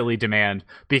a silly demand,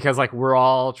 because we're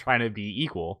all trying to be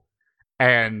equal,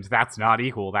 and that's not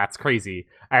equal. That's crazy.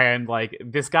 And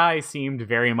this guy seemed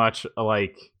very much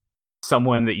like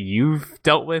someone that you've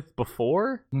dealt with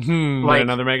before, in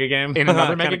another mega game,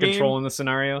 controlling the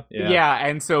scenario. Yeah,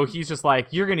 and so he's just like,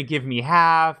 you're gonna give me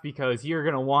half because you're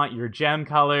gonna want your gem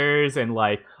colors, and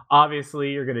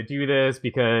obviously you're gonna do this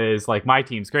because my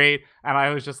team's great. And I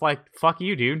was just like, fuck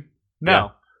you, dude. No. Yeah.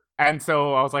 And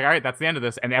so I was like, all right, that's the end of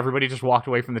this. And everybody just walked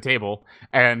away from the table,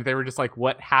 and they were just like,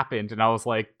 what happened? And I was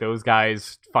like, those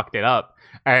guys fucked it up.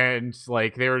 And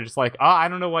they were just like, oh, I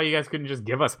don't know why you guys couldn't just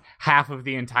give us half of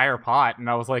the entire pot. And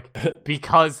I was like,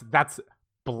 because that's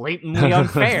blatantly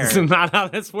unfair. This is not how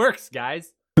this works,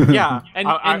 guys. Yeah.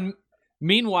 And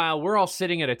Meanwhile, we're all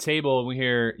sitting at a table and we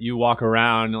hear you walk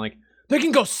around and like, they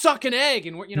can go suck an egg.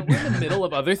 And we're in the middle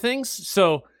of other things.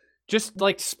 So just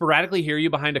like sporadically hear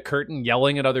you behind a curtain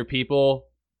yelling at other people.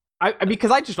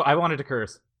 Because I wanted to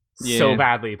curse so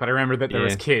badly, but I remember that there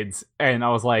was kids and I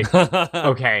was like,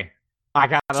 okay, I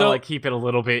gotta keep it a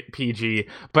little bit PG.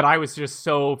 But I was just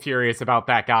so furious about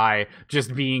that guy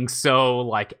just being so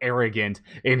like arrogant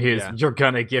in his, you're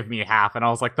gonna give me half. And I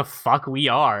was like, the fuck we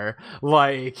are.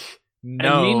 Like,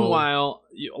 no. And meanwhile,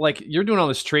 you're doing all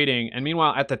this trading, and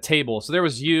meanwhile at the table, so there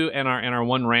was you and our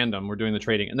one random, we're doing the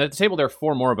trading. And at the table there are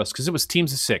 4 more of us, because it was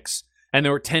teams of 6. And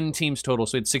there were 10 teams total,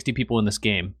 so we had 60 people in this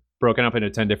game, broken up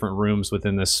into 10 different rooms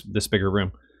within this bigger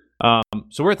room.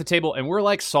 So we're at the table, and we're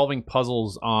like solving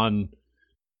puzzles on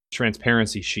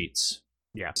transparency sheets.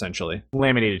 Yeah. Essentially.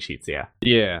 Laminated sheets, yeah.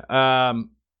 Yeah.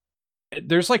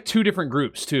 There's like 2 different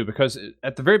groups too, because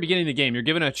at the very beginning of the game, you're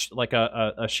given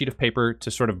a sheet of paper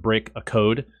to sort of break a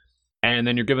code, and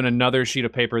then you're given another sheet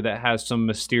of paper that has some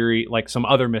mystery, like some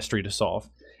other mystery to solve.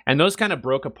 And those kind of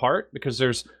broke apart because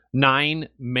there's 9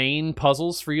 main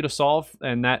puzzles for you to solve,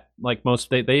 and that like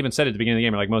they even said at the beginning of the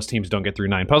game, like most teams don't get through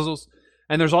 9 puzzles.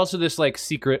 And there's also this like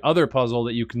secret other puzzle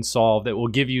that you can solve that will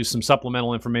give you some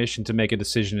supplemental information to make a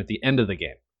decision at the end of the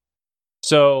game.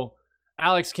 So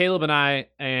Alex, Caleb, and I,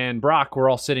 and Brock were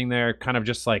all sitting there kind of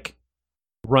just like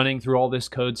running through all this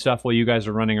code stuff while you guys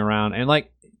are running around. And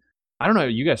like, I don't know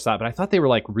what you guys thought, but I thought they were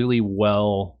like really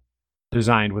well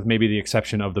designed, with maybe the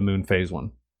exception of the moon phase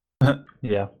one.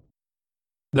 Yeah.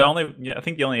 I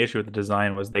think the only issue with the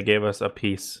design was they gave us a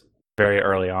piece very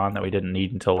early on that we didn't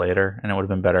need until later, and it would have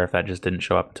been better if that just didn't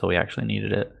show up until we actually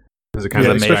needed it. Because it kind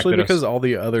of especially because all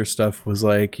the other stuff was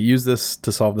like, use this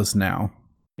to solve this now.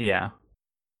 Yeah.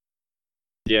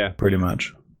 Yeah, pretty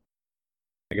much.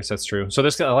 I guess that's true. So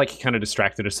this like kind of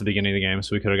distracted us at the beginning of the game,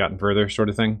 so we could have gotten further, sort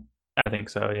of thing. I think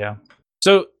so. Yeah.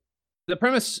 So the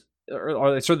premise,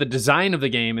 or sort of the design of the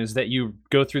game, is that you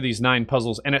go through these 9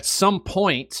 puzzles, and at some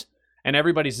point, and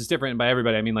everybody's is different. And by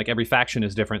everybody, I mean like every faction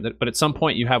is different. But at some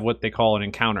point, you have what they call an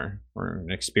encounter or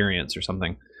an experience or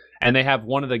something, and they have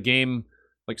one of the game,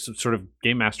 like some sort of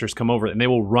game masters, come over, and they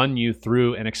will run you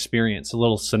through an experience, a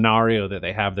little scenario that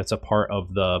they have that's a part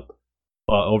of the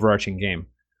overarching game.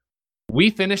 We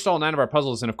finished all 9 of our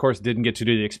puzzles, and of course didn't get to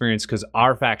do the experience because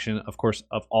our faction, of course,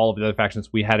 of all of the other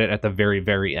factions, we had it at the very,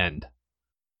 very end.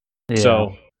 Yeah.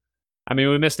 So, I mean,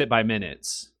 we missed it by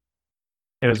minutes.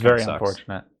 It was very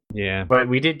unfortunate. Yeah, but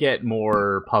we did get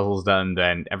more puzzles done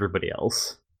than everybody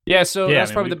else. Yeah, so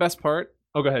that's probably the best part.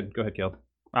 Oh, go ahead, Caleb.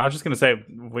 I was just gonna say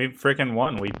we freaking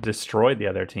won. We destroyed the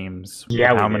other teams.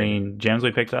 Yeah, how many gems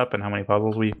we picked up and how many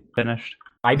puzzles we finished.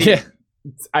 I did. Yeah.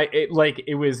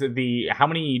 It was how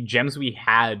many gems we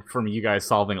had from you guys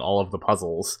solving all of the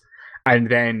puzzles, and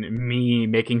then me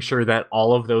making sure that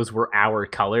all of those were our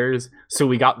colors, so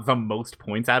we got the most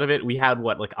points out of it. We had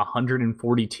what, like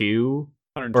 142?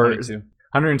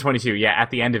 122, yeah, at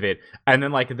the end of it. And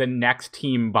then like the next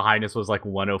team behind us was like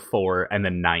 104 and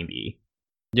then 90.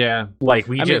 Yeah. Like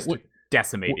we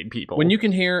decimated people. When you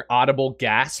can hear audible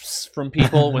gasps from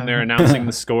people when they're announcing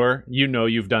the score, you know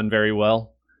you've done very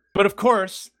well. But of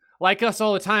course, like us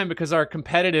all the time, because our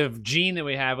competitive gene that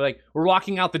we have, like we're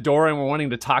walking out the door and we're wanting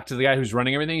to talk to the guy who's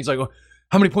running everything. He's like, well,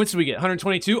 how many points did we get?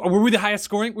 122? Or were we the highest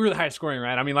scoring? We were the highest scoring,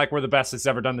 right? I mean, like we're the best that's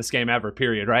ever done this game ever,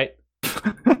 period, right?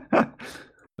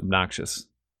 Obnoxious.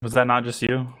 Was that not just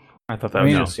you? I thought that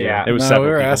was just you. Yeah, it was. No, we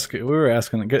were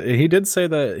asking. He did say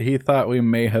that he thought we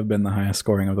may have been the highest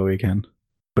scoring of the weekend,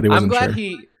 but he wasn't sure. I'm glad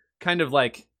he kind of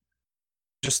like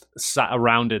just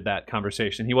rounded that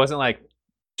conversation. He wasn't like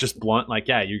just blunt, like,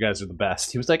 yeah, you guys are the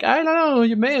best. He was like, I don't know,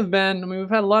 you may have been. I mean, we've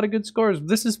had a lot of good scores.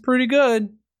 This is pretty good.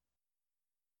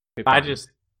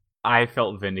 I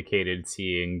felt vindicated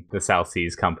seeing the South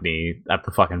Seas Company at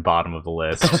the fucking bottom of the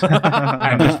list.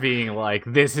 And just being like,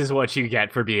 this is what you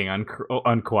get for being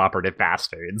uncooperative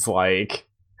bastards. Like,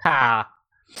 ha.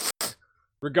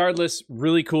 Regardless,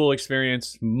 really cool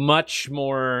experience. Much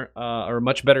more, or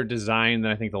much better design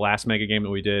than I think the last mega game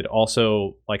that we did.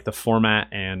 Also, like the format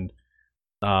and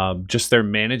just their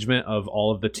management of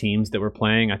all of the teams that we're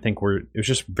playing. I think it was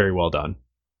just very well done.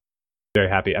 Very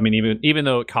happy. I mean, even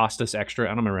though it cost us extra, I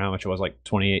don't remember how much it was, like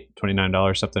 $28,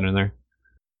 $29, something in there.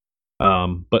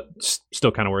 But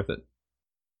still kind of worth it.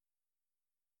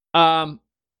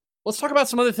 Let's talk about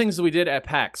some other things that we did at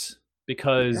PAX,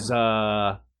 because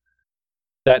that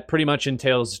pretty much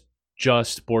entails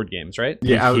just board games, right?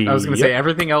 Yeah, I was going to say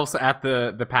everything else at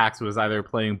the PAX was either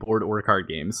playing board or card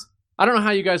games. I don't know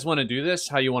how you guys want to do this,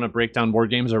 how you want to break down board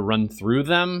games or run through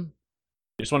them.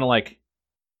 You just want to like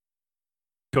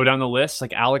go down the list,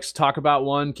 like Alex talk about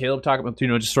one, Caleb talk about,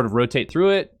 just sort of rotate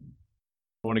through it.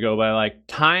 Want to go by like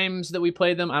times that we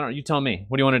played them? I don't. You tell me.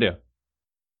 What do you want to do?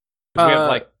 'Cause we have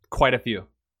like quite a few.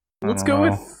 Let's go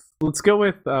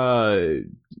with.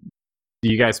 Do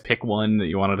you guys pick one that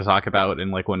you wanted to talk about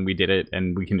and like when we did it,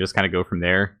 and we can just kind of go from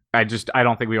there? I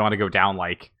don't think we want to go down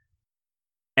like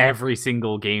every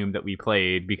single game that we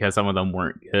played because some of them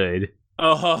weren't good.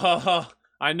 Oh,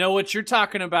 I know what you're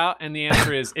talking about, and the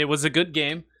answer is it was a good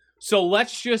game. So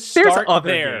let's just start There's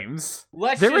other there. games.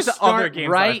 There was other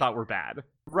games that I thought were bad.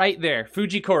 Right there,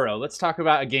 Fujikoro. Let's talk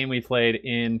about a game we played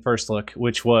in First Look,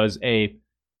 which was a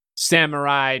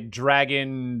samurai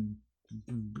dragon,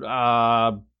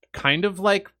 kind of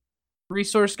like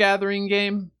resource gathering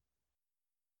game.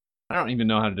 I don't even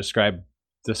know how to describe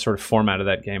the sort of format of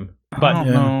that game, but I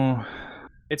don't know.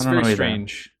 it's I don't know very either.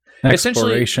 strange.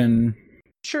 Exploration.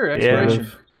 Sure,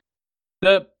 exploration.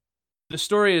 Yeah. The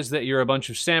story is that you're a bunch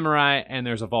of samurai and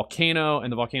there's a volcano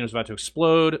and the volcano is about to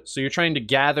explode. So you're trying to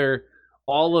gather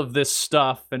all of this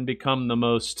stuff and become the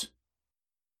most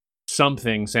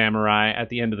something samurai at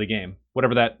the end of the game,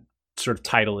 whatever that sort of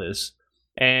title is.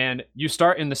 And you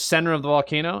start in the center of the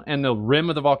volcano, and the rim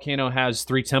of the volcano has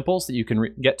 3 temples that you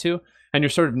can get to, and you're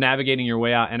sort of navigating your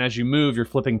way out. And as you move, you're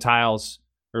flipping tiles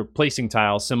or placing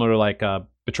tiles, similar to like a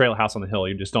Betrayal House on the Hill.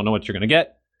 You just don't know what you're going to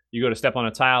get. You go to step on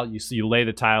a tile, you lay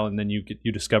the tile, and then you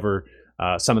discover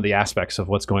some of the aspects of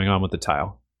what's going on with the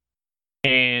tile.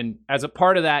 And as a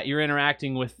part of that, you're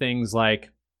interacting with things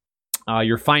like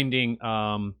you're finding,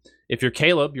 if you're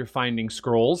Caleb, you're finding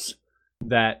scrolls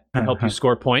that help you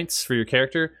score points for your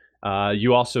character.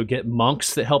 You also get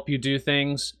monks that help you do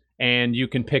things, and you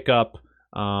can pick up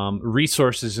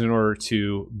resources in order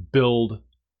to build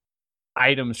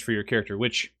items for your character,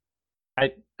 which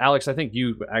Alex, I think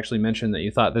you actually mentioned that you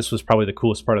thought this was probably the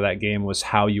coolest part of that game was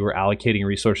how you were allocating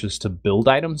resources to build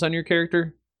items on your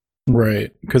character.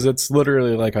 Right, because it's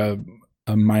literally like a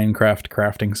Minecraft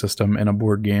crafting system in a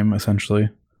board game, essentially.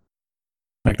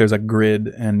 Like there's a grid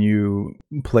and you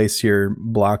place your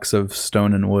blocks of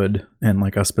stone and wood in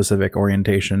like a specific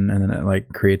orientation, and then it like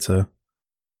creates an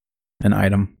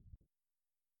item.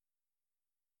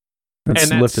 It's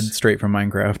lifted straight from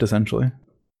Minecraft, essentially.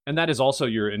 And that is also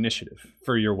your initiative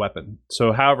for your weapon.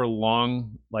 So however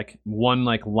long like one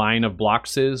like line of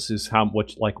blocks is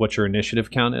what your initiative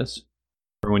count is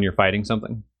for when you're fighting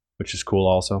something, which is cool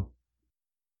also.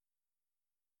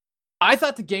 I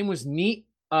thought the game was neat.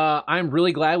 I'm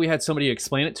really glad we had somebody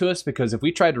explain it to us, because if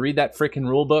we tried to read that frickin'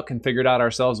 rule book and figure it out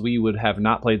ourselves, we would have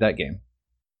not played that game.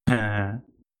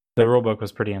 The rulebook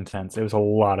was pretty intense. It was a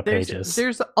lot of pages.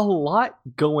 There's a lot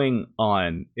going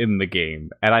on in the game,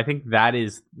 and I think that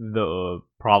is the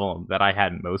problem that I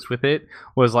had most with it.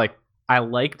 Was like I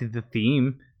liked the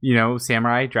theme,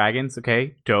 samurai dragons.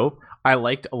 Okay, dope. I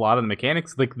liked a lot of the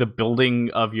mechanics, like the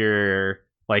building of your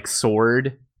like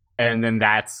sword, and then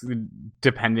that's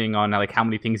depending on like how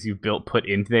many things you've put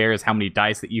into there is how many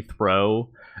dice that you throw.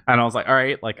 And I was like, all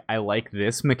right, like I like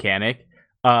this mechanic.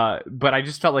 But I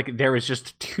just felt like there was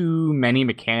just too many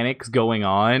mechanics going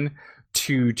on,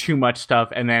 too much stuff,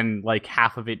 and then like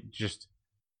half of it just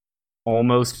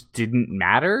almost didn't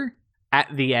matter at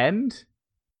the end.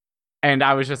 And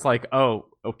I was just like, oh,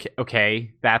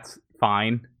 okay, that's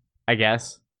fine, I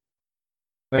guess.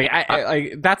 Like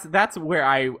that's where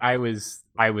I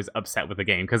was upset with the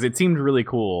game, because it seemed really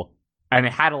cool and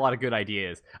it had a lot of good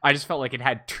ideas. I just felt like it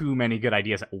had too many good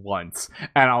ideas at once,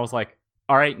 and I was like,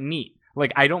 all right, neat.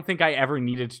 Like, I don't think I ever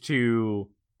needed to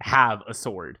have a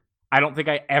sword. I don't think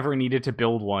I ever needed to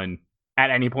build one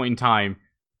at any point in time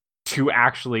to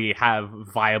actually have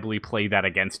viably play that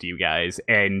against you guys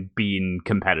and being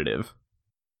competitive.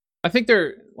 I think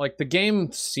the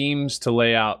game seems to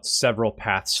lay out several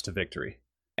paths to victory.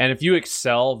 And if you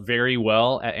excel very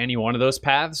well at any one of those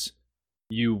paths,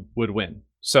 you would win.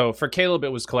 So for Caleb, it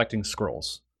was collecting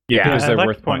scrolls. Yeah, because they're I'd like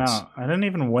worth to point points. out, I didn't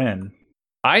even win.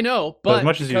 I know, but as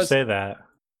much as you say that.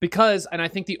 And I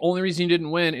think the only reason you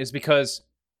didn't win is because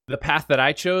the path that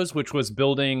I chose, which was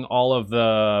building all of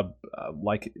the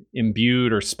like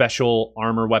imbued or special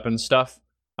armor weapon stuff.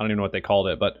 I don't even know what they called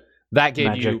it, but that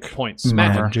gave you points.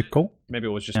 Magical? Maybe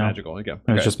it was just magical. Okay.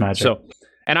 It was just magic. So,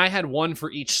 and I had one for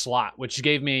each slot, which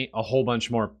gave me a whole bunch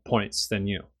more points than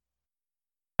you.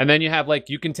 And then you have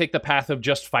you can take the path of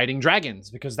just fighting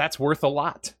dragons, because that's worth a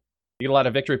lot. You get a lot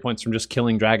of victory points from just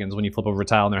killing dragons when you flip over a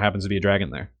tile and there happens to be a dragon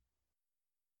there.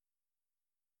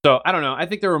 So, I don't know. I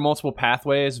think there were multiple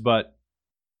pathways, but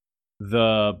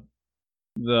the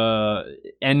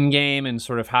end game and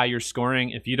sort of how you're scoring,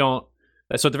 if you don't...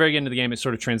 So at the very end of the game, it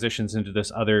sort of transitions into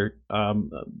this other,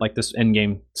 this end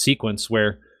game sequence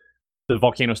where the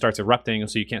volcano starts erupting,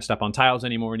 so you can't step on tiles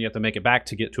anymore, and you have to make it back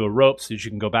to get to a rope so that you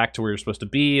can go back to where you're supposed to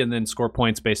be, and then score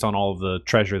points based on all of the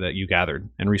treasure that you gathered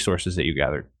and resources that you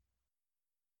gathered.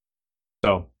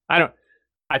 So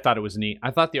I thought it was neat.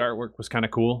 I thought the artwork was kind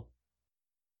of cool.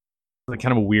 Like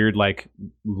kind of a weird, like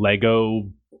Lego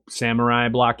samurai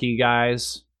blocky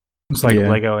guys. It's like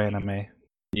Lego anime.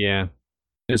 Yeah,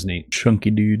 it was neat.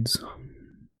 Chunky dudes.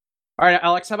 All right,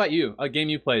 Alex, how about you? A game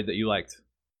you played that you liked?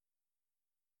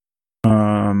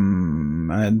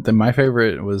 My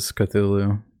favorite was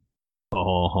Cthulhu.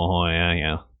 Oh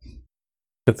yeah.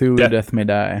 Cthulhu Death May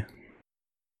Die.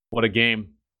 What a game.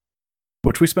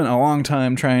 Which we spent a long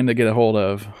time trying to get a hold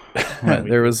of.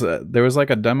 There was like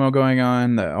a demo going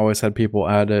on that always had people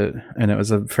at it, and it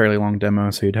was a fairly long demo,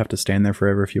 so you'd have to stand there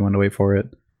forever if you wanted to wait for it.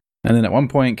 And then at one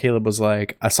point, Caleb was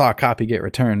like, I saw a copy get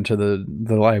returned to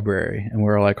the library, and we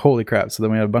were like, holy crap. So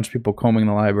then we had a bunch of people combing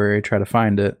the library, try to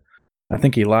find it. I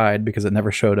think he lied because it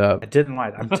never showed up. I didn't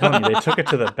lie. I'm telling you, they took it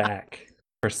to the back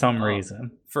for some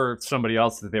reason. For somebody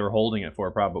else that they were holding it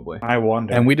for, probably. I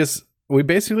wonder. And we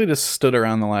basically just stood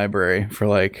around the library for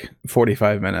like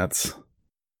 45 minutes,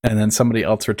 and then somebody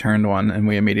else returned one, and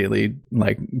we immediately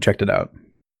like checked it out.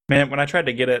 Man, when I tried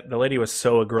to get it, the lady was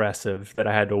so aggressive that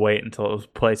I had to wait until it was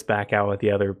placed back out with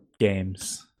the other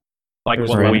games. Like, it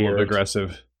was what level of weird.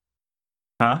 aggressive?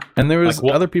 Huh? And there was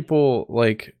Like, other people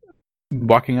like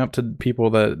walking up to people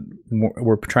that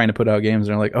were trying to put out games,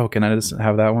 and they're like, "Oh, can I just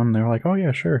have that one?" And they're like, "Oh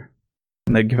yeah, sure,"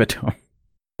 and they'd give it to them.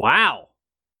 Wow.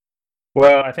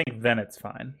 Well, I think then it's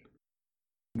fine,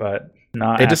 but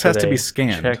not. It just after has to be they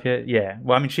scanned. Check it. Yeah.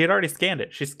 Well, I mean, she had already scanned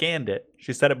it. She scanned it.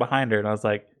 She set it behind her, and I was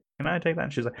like, "Can I take that?"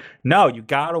 And she's like, "No, you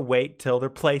gotta wait till they're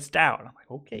placed out." And I'm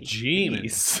like, "Okay,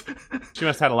 Jeez." She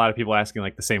must have had a lot of people asking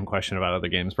like the same question about other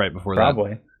games right before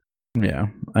Probably. Yeah,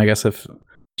 I guess if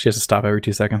she has to stop every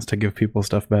 2 seconds to give people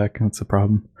stuff back, that's a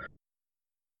problem. So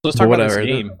let's talk about this Whatever.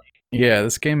 game. Yeah,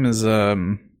 this game is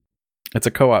it's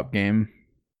a co-op game.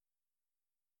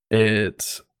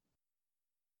 It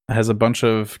has a bunch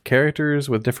of characters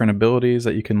with different abilities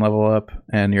that you can level up,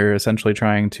 and you're essentially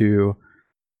trying to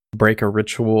break a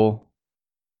ritual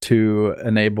to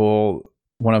enable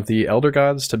one of the elder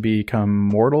gods to become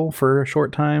mortal for a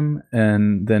short time,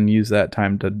 and then use that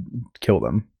time to kill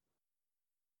them.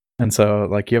 And so,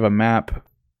 like, you have a map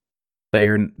that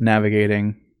you're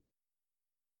navigating,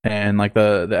 and like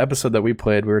the episode that we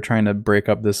played, we were trying to break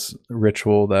up this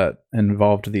ritual that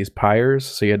involved these pyres.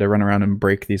 So you had to run around and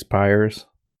break these pyres.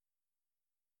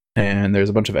 And there's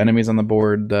a bunch of enemies on the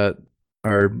board that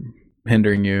are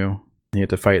hindering you. You have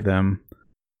to fight them.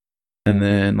 And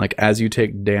then, like, as you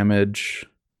take damage,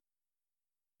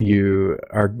 you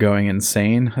are going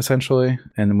insane, essentially.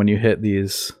 And when you hit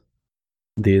these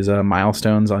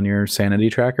milestones on your sanity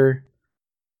tracker,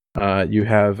 you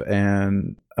have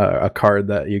a card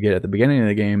that you get at the beginning of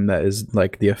the game that is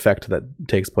like the effect that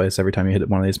takes place every time you hit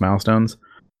one of these milestones.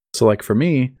 So like for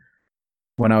me,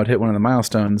 when I would hit one of the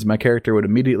milestones, my character would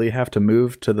immediately have to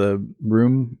move to the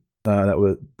room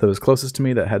that was closest to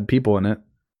me that had people in it,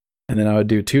 and then I would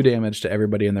do 2 damage to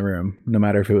everybody in the room, no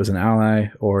matter if it was an ally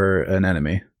or an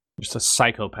enemy. Just a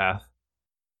psychopath.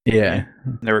 Yeah.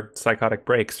 There were psychotic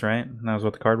breaks, right? That was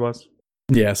what the card was?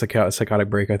 Yeah, psychotic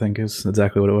break, I think, is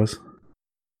exactly what it was.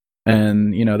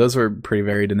 And, you know, those were pretty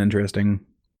varied and interesting.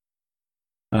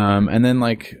 And then,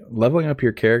 like, leveling up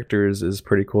your characters is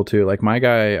pretty cool, too. Like, my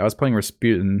guy, I was playing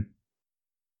Rasputin,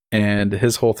 and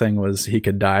his whole thing was he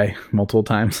could die multiple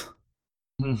times.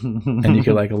 And you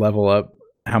could, like, level up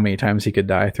how many times he could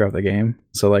die throughout the game.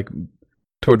 So, like,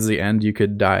 towards the end, you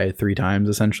could die 3 times,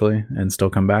 essentially, and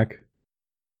still come back.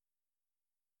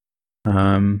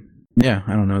 Yeah,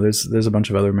 I don't know. There's a bunch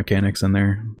of other mechanics in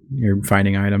there. You're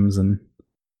finding items and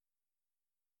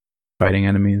fighting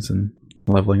enemies and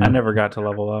leveling up. I never got to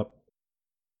level up.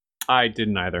 I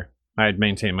didn't either. I had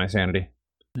maintained my sanity.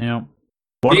 Yeah.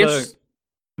 One of Yes.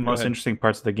 the most interesting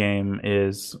parts of the game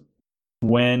is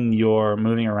when you're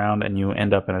moving around and you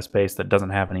end up in a space that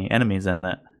doesn't have any enemies in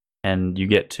it, and you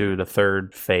get to the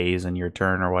 3rd phase in your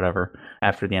turn or whatever,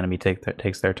 after the enemy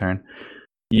takes their turn,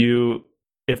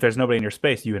 if there's nobody in your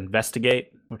space, you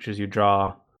investigate, which is you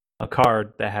draw a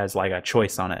card that has like a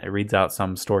choice on it. It reads out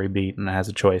some story beat and it has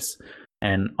a choice.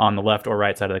 And on the left or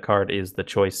right side of the card is the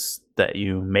choice that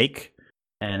you make.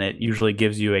 And it usually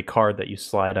gives you a card that you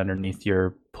slide underneath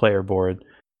your player board.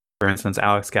 For instance,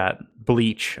 Alex got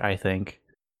Bleach, I think,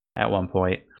 at one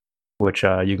point, which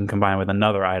you can combine with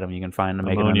another item you can find to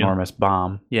make an Ammonia. enormous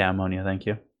bomb. Yeah, ammonia, thank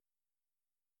you.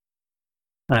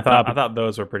 And I thought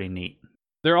those were pretty neat.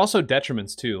 There are also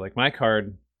detriments too. Like my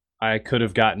card, I could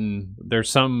have gotten. There's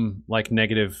some like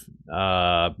negative,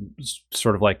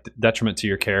 sort of like detriment to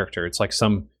your character. It's like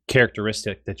some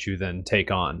characteristic that you then take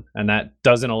on, and that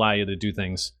doesn't allow you to do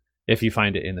things if you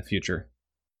find it in the future.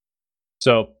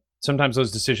 So sometimes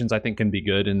those decisions I think can be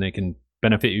good, and they can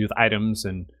benefit you with items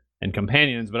and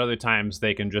companions, but other times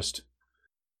they can just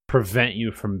prevent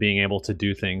you from being able to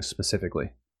do things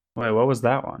specifically. Wait, what was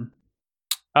that one?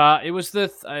 It was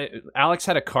Alex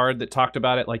had a card that talked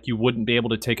about it, like you wouldn't be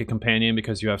able to take a companion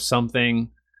because you have something.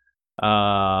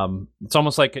 It's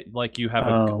almost like you have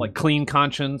a like clean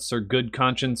conscience or good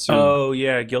conscience. Or Oh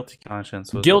yeah, guilty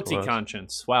conscience. guilty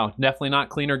conscience. Wow, definitely not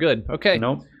clean or good. Okay,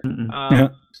 Nope.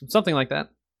 Something like that.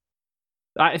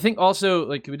 I think also,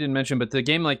 like we didn't mention, but the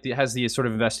game like has the sort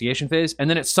of investigation phase, and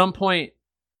then at some point,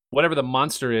 whatever the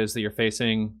monster is that you're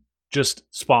facing just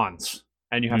spawns,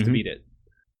 and you have to beat it.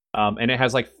 And it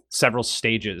has like several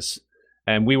stages,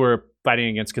 and we were fighting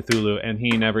against Cthulhu, and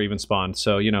he never even spawned.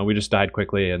 So we just died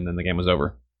quickly, and then the game was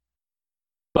over.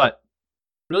 But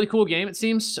really cool game, it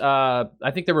seems.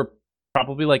 I think there were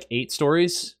probably like 8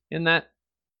 stories in that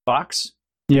box.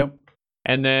 Yep.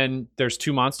 And then there's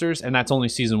 2 monsters, and that's only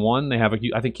season 1. They have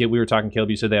I think we were talking, Caleb,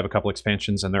 you said they have a couple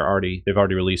expansions, and they've already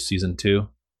released season 2.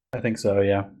 I think so.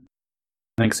 Yeah.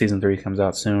 I think season 3 comes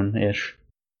out soon-ish.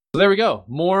 So there we go.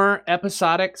 More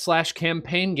episodic /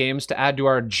 campaign games to add to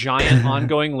our giant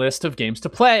ongoing list of games to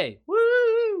play.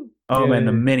 Woo! Oh man,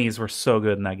 the minis were so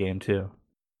good in that game too.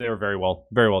 They were very well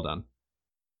done.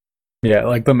 Yeah,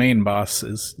 like the main boss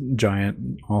is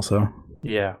giant also.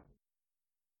 Yeah.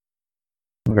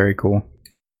 Very cool.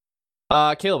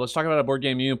 Caleb, let's talk about a board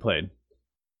game you played.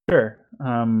 Sure.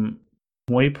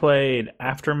 We played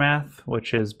Aftermath,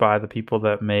 which is by the people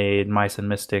that made Mice and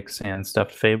Mystics and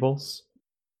Stuffed Fables.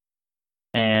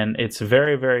 And it's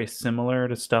very, very similar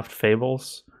to Stuffed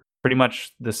Fables. Pretty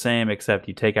much the same, except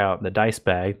you take out the dice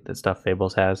bag that Stuffed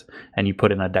Fables has, and you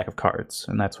put in a deck of cards.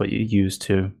 And that's what you use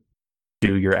to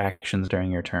do your actions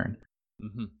during your turn.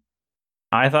 Mm-hmm.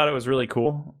 I thought it was really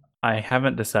cool. I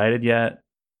haven't decided yet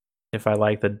if I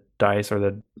like the dice or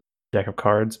the deck of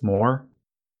cards more.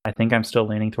 I think I'm still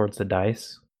leaning towards the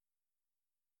dice.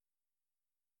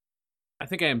 I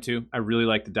think I am too. I really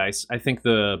like the dice. I think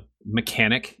the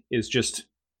mechanic is just...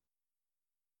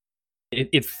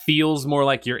 It feels more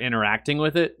like you're interacting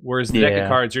with it, whereas the deck of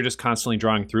cards, you're just constantly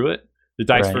drawing through it. The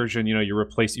dice version,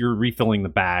 you're refilling the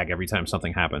bag every time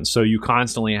something happens. So you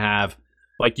constantly have...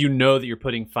 Like, that you're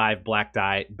putting 5 black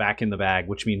die back in the bag,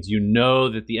 which means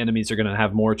that the enemies are going to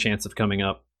have more chance of coming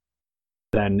up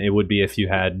than it would be if you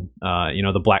had,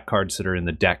 the black cards that are in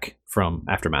the deck from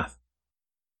Aftermath.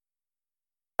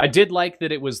 I did like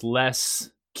that it was less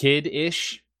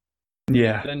kid-ish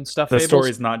than Stuffed Fables. The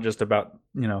story's not just about,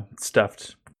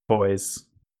 stuffed boys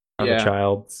or the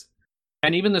childs.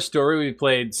 And even the story we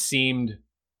played seemed...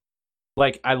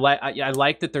 Like I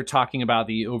like that they're talking about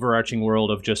the overarching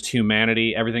world of just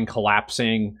humanity, everything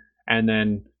collapsing, and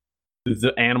then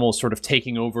the animals sort of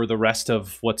taking over the rest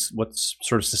of what's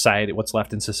sort of society, what's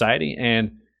left in society,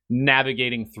 and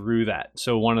navigating through that.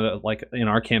 So one of the, like in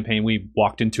our campaign, we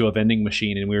walked into a vending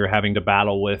machine and we were having to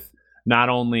battle with not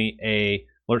only a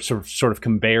sort of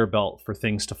conveyor belt for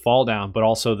things to fall down, but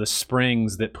also the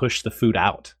springs that push the food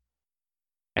out.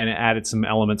 And it added some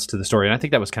elements to the story, and I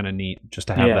think that was kind of neat just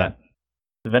to have that.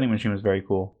 The vending machine was very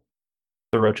cool.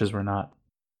 The roaches were not.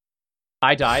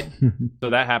 I died, so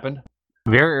that happened.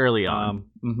 Very early on.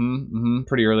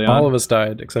 Pretty early on. All of us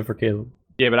died, except for Caleb.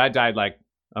 Yeah, but I died like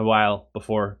a while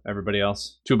before everybody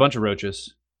else. To a bunch of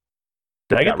roaches.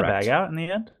 Did I get the bag out in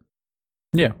the end?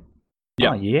 Yeah.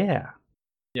 Yeah. Oh, yeah.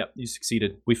 Yep, you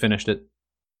succeeded. We finished it.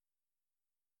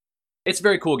 It's a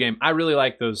very cool game. I really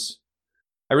like those.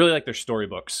 I really like their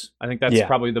storybooks. I think that's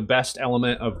probably the best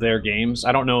element of their games.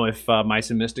 I don't know if Mice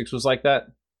and Mystics was like that.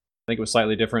 I think it was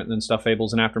slightly different than Stuffed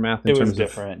Fables and Aftermath. It was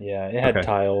different, It had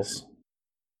tiles.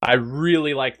 I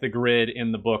really like the grid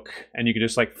in the book, and you could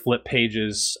just like flip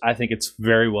pages. I think it's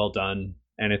very well done,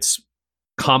 and it's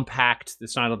compact.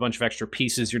 It's not a bunch of extra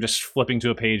pieces. You're just flipping to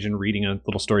a page and reading a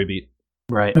little story beat.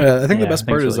 Right. I think the best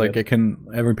part is like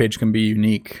every page can be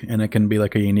unique, and it can be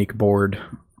like a unique board.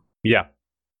 Yeah.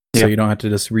 So you don't have to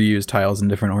just reuse tiles in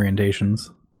different orientations.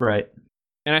 Right.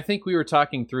 And I think we were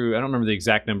talking through, I don't remember the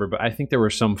exact number, but I think there were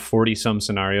some 40-some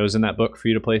scenarios in that book for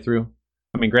you to play through.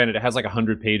 I mean, granted, it has like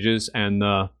 100 pages, and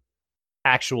the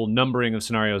actual numbering of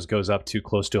scenarios goes up to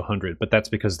close to 100, but that's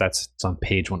because it's on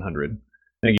page 100.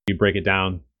 I think you break it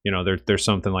down, there's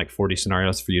something like 40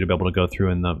 scenarios for you to be able to go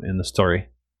through in the story.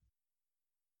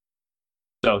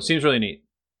 So, seems really neat.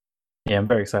 Yeah, I'm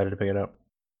very excited to pick it up.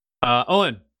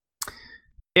 Owen.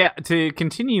 Yeah, to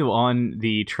continue on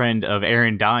the trend of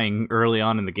Aaron dying early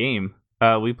on in the game,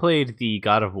 we played the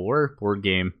God of War board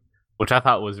game, which I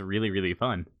thought was really, really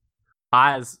fun.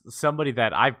 As somebody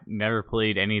that I've never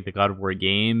played any of the God of War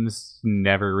games,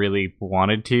 never really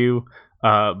wanted to,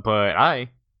 but I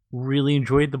really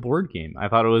enjoyed the board game. I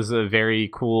thought it was a very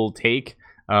cool take.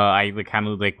 I kind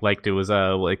of liked it was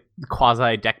a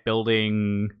quasi deck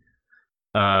building.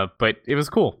 But it was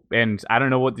cool, and I don't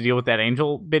know what the deal with that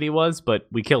angel biddy was, but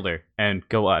we killed her, and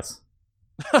go us.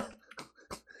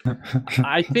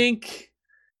 I think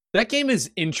that game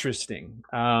is interesting.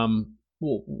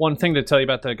 Well, one thing to tell you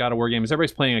about the God of War game is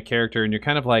everybody's playing a character, and you're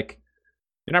kind of like,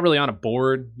 you're not really on a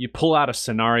board. You pull out a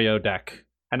scenario deck,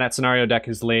 and that scenario deck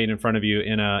is laid in front of you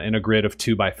in a grid of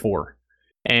 2x4.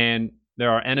 And there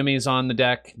are enemies on the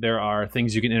deck. There are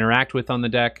things you can interact with on the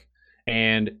deck,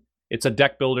 and it's a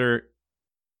deck builder.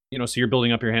 So you're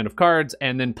building up your hand of cards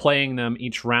and then playing them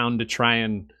each round to try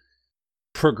and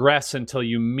progress until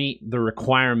you meet the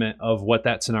requirement of what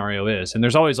that scenario is. And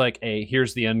there's always like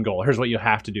here's the end goal. Here's what you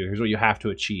have to do. Here's what you have to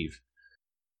achieve.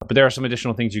 But there are some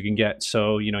additional things you can get.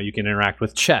 So, you can interact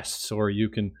with chests, or you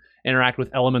can interact with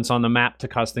elements on the map to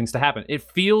cause things to happen. It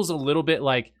feels a little bit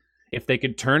like if they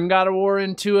could turn God of War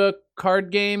into a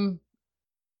card game,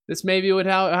 this maybe would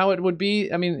how it would be.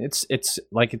 I mean, it's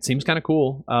like, it seems kind of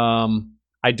cool.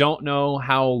 I don't know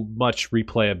how much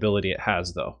replayability it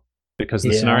has, though, because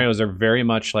the scenarios are very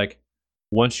much like,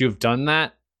 once you've done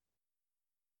that,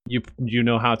 you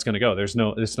know how it's going to go.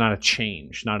 It's not a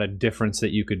change, not a difference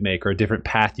that you could make, or a different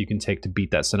path you can take to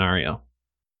beat that scenario.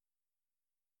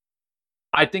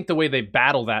 I think the way they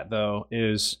battle that, though,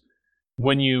 is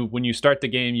when you start the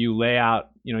game, you lay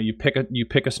out, you pick a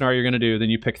scenario you're going to do,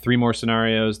 then you pick 3 more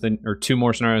scenarios, or 2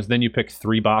 more scenarios, then you pick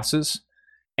 3 bosses,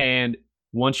 and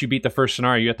once you beat the first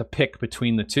scenario, you have to pick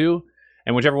between the 2,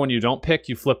 and whichever one you don't pick,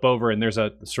 you flip over, and there's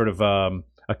a sort of a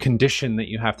condition that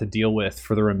you have to deal with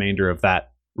for the remainder of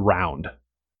that round.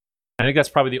 I think that's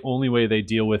probably the only way they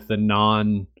deal with the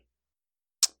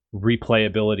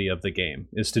non-replayability of the game,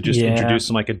 is to just introduce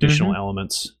some additional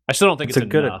elements. I still don't think it's a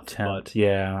good enough, attempt.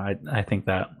 Yeah, I think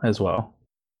that as well.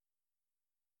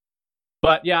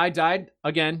 But yeah, I died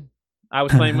again. I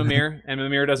was playing Mimir, and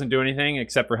Mimir doesn't do anything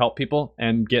except for help people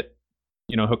and get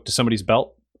hooked to somebody's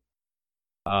belt.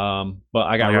 But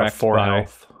I got wrecked 4 by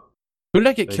health. Who did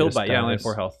I get killed by? Yeah, I only had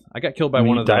 4 health. I got killed by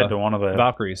one of the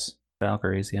Valkyries.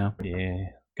 Valkyries, yeah. Yeah,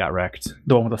 got wrecked.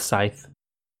 The one with the scythe.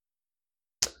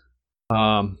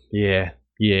 Yeah,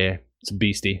 it's a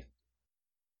beastie.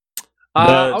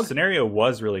 The scenario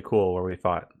was really cool where we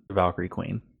fought the Valkyrie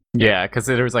Queen. Yeah, because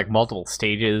there was multiple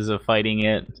stages of fighting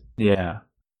it. Yeah.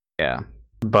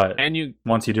 But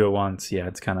once you do it once,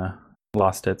 it's kind of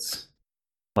lost its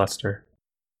luster.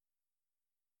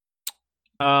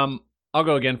 I'll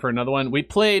go again for another one. We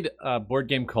played a board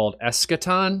game called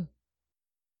Eschaton.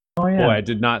 Oh yeah. Boy, I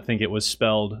did not think it was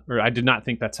spelled, or I did not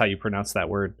think that's how you pronounce that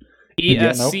word.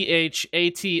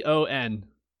 Eschaton.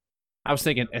 I was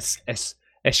thinking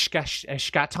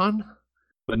Eschaton,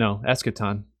 but no,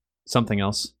 Eschaton. Something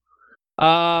else.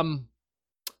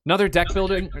 Another deck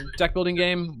building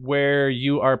game where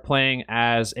you are playing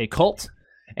as a cult.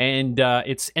 And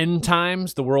it's end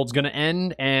times. The world's going to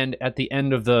end, and at the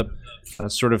end of the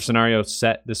sort of scenario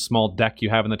set, this small deck you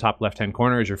have in the top left-hand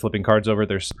corner, as you're flipping cards over,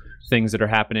 there's things that are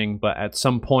happening. But at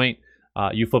some point,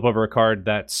 you flip over a card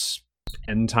that's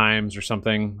end times or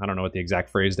something. I don't know what the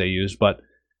exact phrase they use, but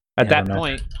at that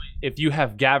point, if you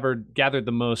have gathered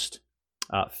the most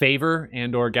favor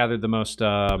and or gathered the most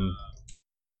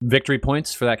victory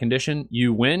points for that condition,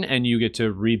 you win, and you get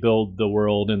to rebuild the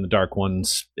world in the Dark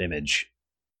One's image.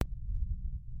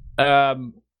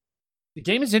 The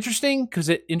game is interesting because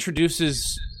it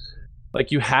introduces,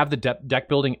 you have the deck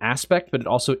building aspect, but it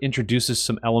also introduces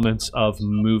some elements of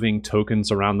moving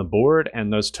tokens around the board,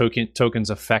 and those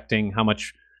tokens affecting how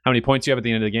many points you have at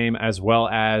the end of the game, as well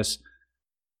as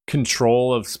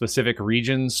control of specific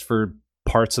regions for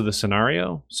parts of the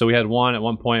scenario. So we had one at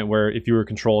one point where if you were in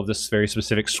control of this very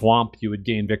specific swamp, you would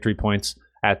gain victory points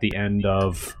at the end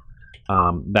of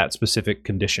that specific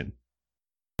condition.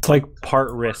 It's like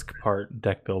part risk, part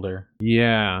deck builder.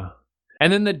 Yeah.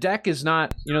 And then the deck is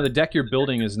not, the deck you're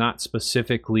building is not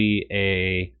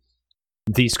specifically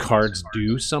these cards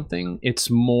do something.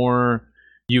 It's more,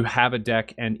 you have a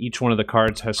deck and each one of the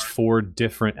cards has 4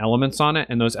 different elements on it.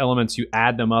 And those elements, you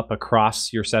add them up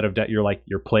across your set of deck,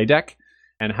 your play deck.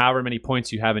 And however many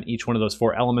points you have in each one of those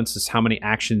 4 elements is how many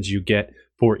actions you get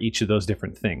for each of those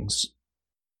different things.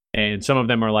 And some of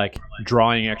them are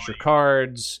drawing extra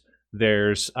cards.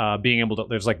 There's being able to,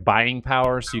 there's buying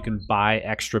power, so you can buy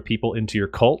extra people into your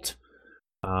cult.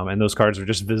 and those cards are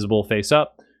just visible face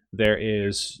up. There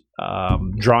is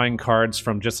drawing cards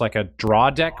from just like a draw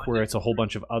deck where it's a whole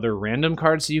bunch of other random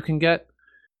cards that you can get.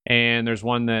 And there's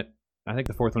one that, I think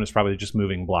the fourth one is probably just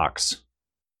moving blocks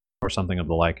or something of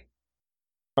the like.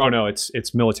 Oh no,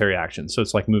 it's military action, so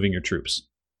it's like moving your troops.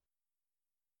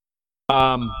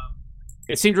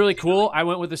 It seemed really cool. I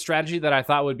went with a strategy that I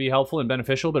thought would be helpful and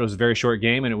beneficial, but it was a very short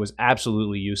game and it was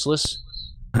absolutely useless.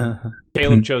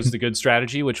 Caleb chose the good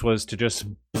strategy, which was to just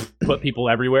put people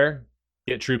everywhere,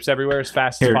 get troops everywhere as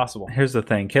fast as possible. Here's the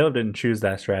thing. Caleb didn't choose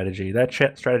that strategy. That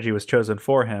strategy was chosen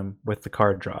for him with the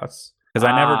card draws. Because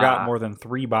I never got more than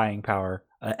 3 buying power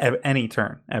any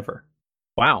turn, ever.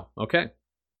 Wow, okay.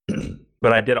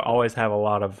 But I did always have a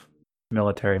lot of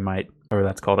military might, or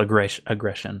that's called aggression.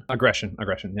 Aggression,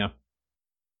 yeah.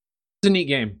 It's a neat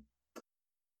game.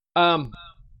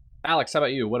 Alex, how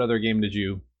about you? What other game did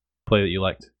you play that you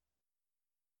liked?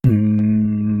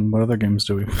 What other games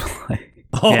do we play?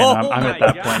 Yeah, I'm at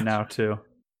that point now, too.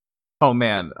 Oh,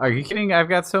 man. Are you kidding? I've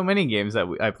got so many games that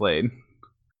I played.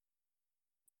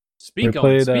 We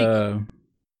played Gen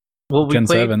Gen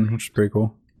 7, which is pretty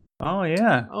cool. Oh,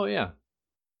 yeah. Oh, yeah.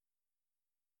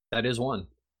 That is one.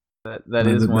 That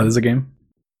is one. That is a game?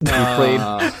 We played...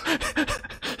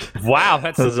 Wow,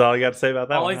 that's all you got to say about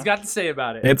that. All he's got to say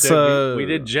about it. It's we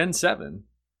did Gen 7.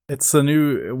 It's a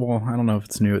new, well, I don't know if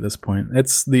it's new at this point.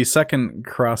 It's the second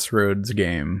Crossroads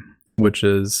game, which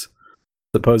is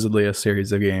supposedly a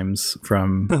series of games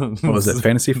from, what was it,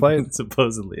 Fantasy Flight?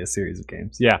 Supposedly a series of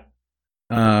games, yeah.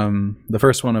 The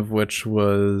first one of which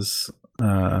was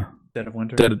Dead of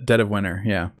Winter. Dead of Winter,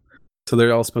 yeah. So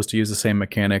they're all supposed to use the same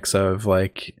mechanics of,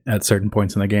 like, at certain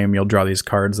points in the game, you'll draw these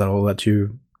cards that will let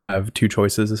you have 2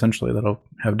 choices, essentially, that'll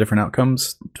have different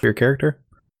outcomes for your character.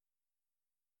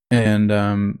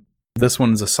 And this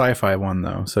one's a sci-fi one,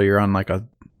 though. So you're on, like, a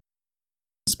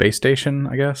space station,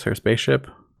 I guess, or a spaceship.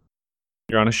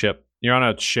 You're on a ship. You're on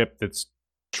a ship that's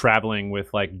traveling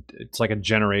with, like, it's like a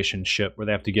generation ship where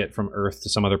they have to get from Earth to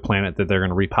some other planet that they're going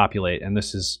to repopulate. And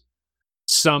this is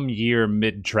some year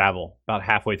mid-travel, about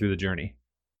halfway through the journey.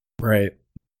 Right.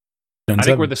 I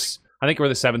think we're the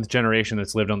 7th generation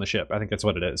that's lived on the ship. I think that's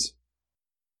what it is.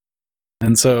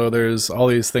 And so there's all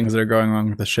these things that are going on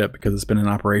with the ship because it's been in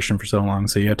operation for so long.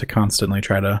 So you have to constantly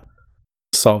try to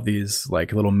solve these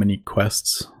like little mini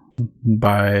quests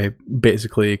by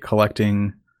basically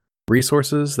collecting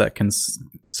resources that can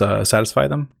satisfy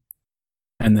them,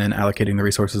 and then allocating the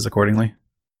resources accordingly.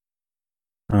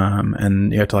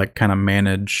 And you have to like kind of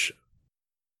manage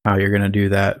how you're going to do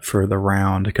that for the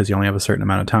round because you only have a certain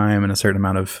amount of time and a certain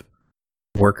amount of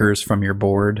workers from your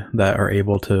board that are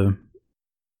able to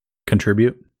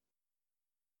contribute.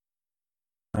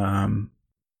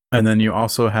 And then you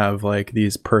also have like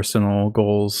these personal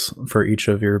goals for each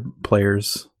of your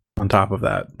players on top of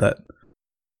that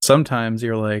sometimes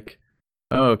you're like,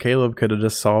 oh, Caleb could have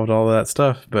just solved all of that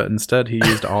stuff, but instead he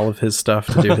used all of his stuff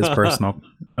to do his personal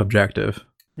objective.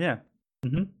 Yeah.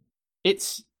 Mm-hmm.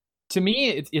 It's, to me,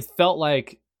 it felt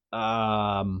like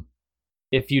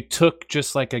if you took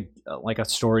just like a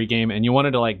story game and you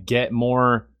wanted to like get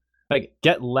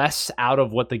less out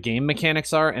of what the game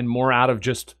mechanics are and more out of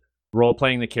just role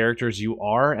playing the characters you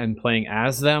are and playing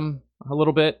as them a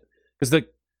little bit, because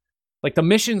the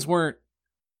missions weren't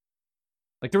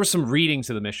like, there was some reading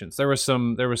to the missions. There was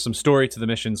some story to the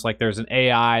missions. Like there's an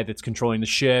AI that's controlling the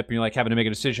ship, and you're like having to make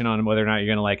a decision on whether or not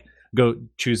you're gonna like go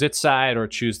choose its side or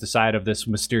choose the side of this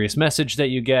mysterious message that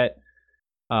you get.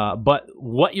 But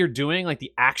what you're doing, like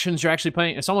the actions you're actually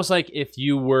playing, it's almost like if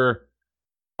you were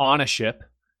on a ship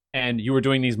and you were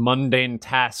doing these mundane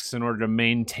tasks in order to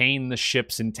maintain the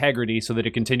ship's integrity so that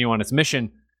it continue on its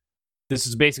mission. This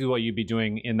is basically what you'd be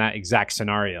doing in that exact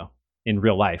scenario in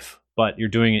real life, but you're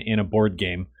doing it in a board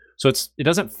game. So it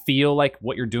doesn't feel like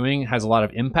what you're doing has a lot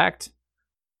of impact,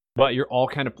 but you're all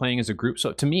kind of playing as a group.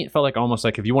 So to me, it felt like almost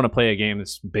like if you want to play a game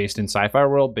that's based in sci-fi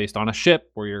world, based on a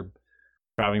ship where you're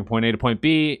traveling point A to point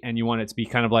B, and you want it to be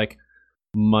kind of like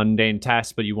mundane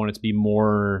tasks, but you want it to be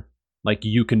more like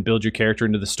you can build your character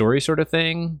into the story sort of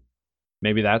thing.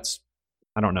 Maybe that's,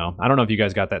 I don't know if you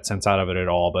guys got that sense out of it at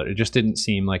all, but it just didn't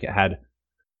seem like it had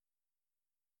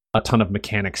a ton of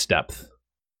mechanics depth.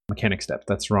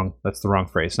 That's wrong. That's the wrong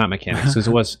phrase. Not mechanics. It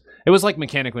was like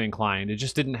mechanically inclined. It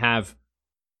just didn't have,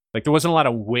 like, there wasn't a lot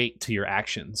of weight to your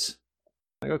actions.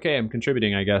 Like, okay, I'm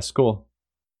contributing, I guess. Cool.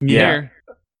 Yeah.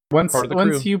 Once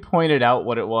you pointed out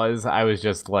what it was, I was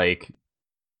just like,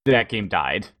 that game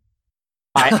died.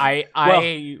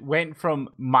 I went from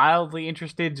mildly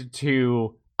interested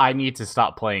to I need to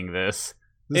stop playing this.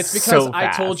 It's because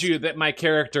I told you that my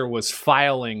character was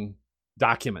filing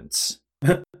documents.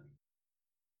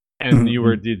 And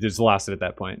you just lost it at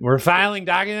that point. We're filing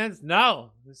documents?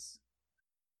 No. This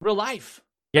real life.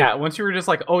 Yeah, once you were just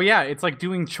like, oh yeah, it's like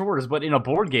doing chores, but in a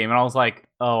board game. And I was like,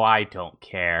 oh, I don't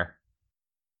care.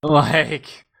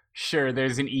 Like, sure,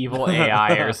 there's an evil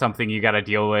AI or something you gotta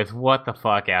deal with. What the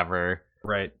fuck ever.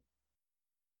 Right.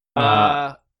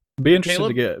 Be interested Caleb?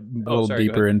 to get a little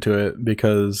deeper into it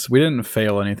because we didn't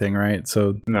fail anything, right?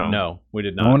 So No, we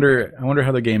did not. I wonder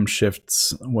how the game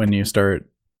shifts when you start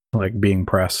like being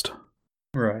pressed.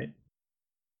 Right.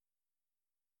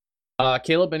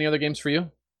 Caleb, any other games for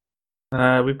you?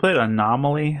 We played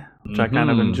Anomaly, which I kind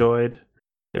of enjoyed.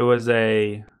 It was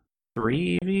a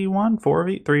 3v1,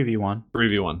 3v1.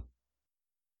 3v1.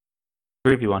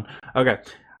 3v1. Okay.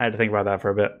 I had to think about that for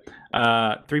a bit.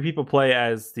 3 people play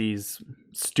as these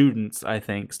students, I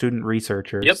think, student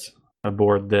researchers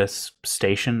aboard this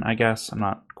station, I guess. I'm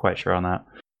not quite sure on that.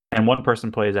 And one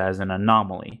person plays as an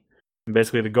anomaly. And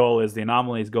basically, the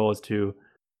anomaly's goal is to,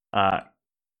 well,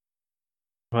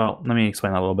 let me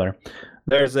explain that a little better.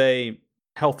 There's a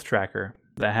health tracker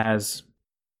that has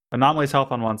anomaly's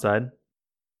health on one side,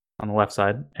 on the left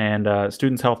side, and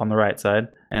students' health on the right side,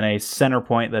 and a center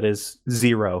point that is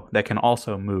 0 that can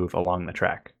also move along the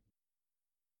track.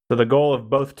 So the goal of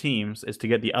both teams is to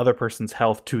get the other person's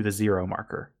health to the 0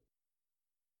 marker.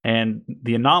 And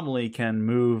the anomaly can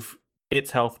move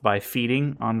its health by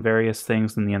feeding on various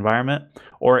things in the environment,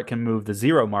 or it can move the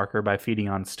 0 marker by feeding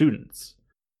on students.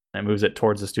 And it moves it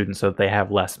towards the students so that they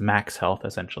have less max health,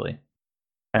 essentially.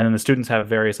 And then the students have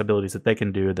various abilities that they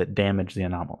can do that damage the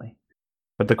anomaly.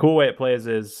 But the cool way it plays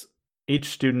is each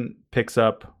student picks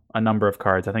up a number of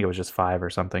cards. I think it was just 5 or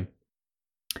something.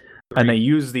 3. And they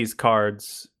use these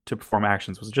cards to perform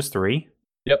actions. Was it just 3?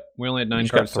 Yep, we only had 9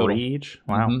 Each cards got 3 total. each.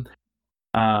 Wow.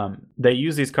 They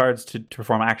use these cards to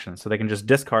perform actions, so they can just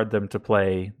discard them to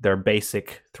play their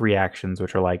basic 3 actions,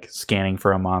 which are like scanning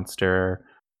for a monster,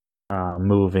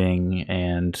 moving,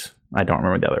 and I don't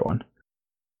remember the other one.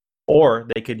 Or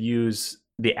they could use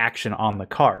the action on the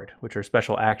card, which are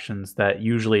special actions that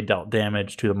usually dealt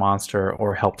damage to the monster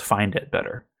or helped find it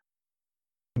better.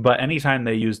 But anytime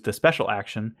they used the special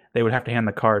action, they would have to hand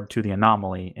the card to the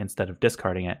anomaly instead of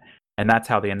discarding it. And that's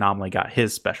how the anomaly got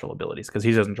his special abilities, because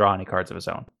he doesn't draw any cards of his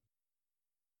own.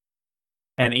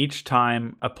 And each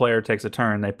time a player takes a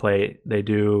turn, they play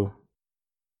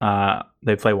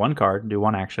one card, do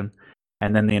one action,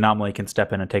 and then the anomaly can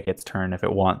step in and take its turn if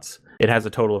it wants. It has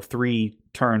a total of 3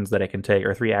 turns that it can take,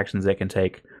 or 3 actions it can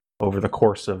take over the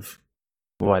course of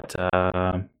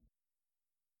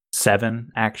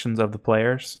 7 actions of the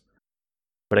players.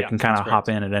 But it can kind of hop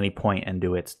in at any point and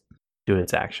do its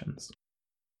actions.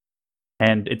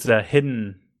 And it's a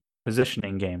hidden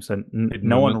positioning game, so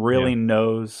no one really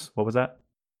knows. What was that?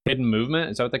 Hidden movement?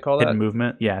 Is that what they call that? Hidden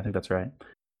movement? Yeah, I think that's right.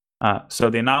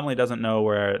 So the anomaly doesn't know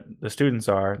where the students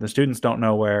are. The students don't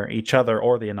know where each other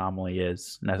or the anomaly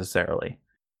is necessarily.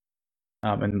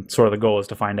 And sort of the goal is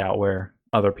to find out where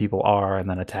other people are and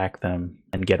then attack them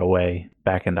and get away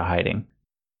back into hiding.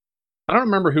 I don't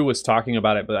remember who was talking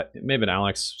about it, but maybe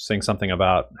Alex saying something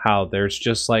about how there's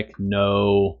just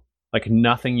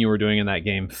nothing you were doing in that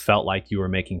game felt like you were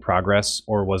making progress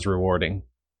or was rewarding.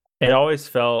 It always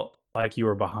felt like you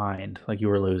were behind, like you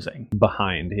were losing.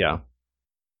 Behind, yeah.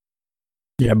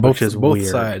 Yeah, both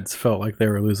sides felt like they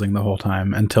were losing the whole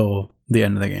time until the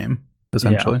end of the game,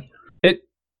 essentially. Yeah.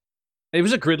 It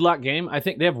was a gridlock game. I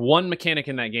think they have one mechanic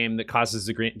in that game that causes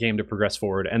the game to progress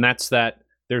forward, and that's that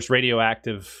there's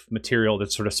radioactive material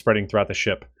that's sort of spreading throughout the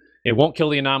ship. It won't kill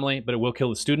the anomaly, but it will kill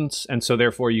the students, and so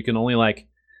therefore you can only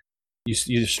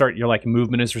your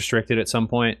movement is restricted at some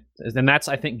point. And that's,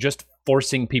 I think, just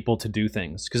forcing people to do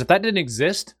things. Because if that didn't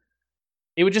exist,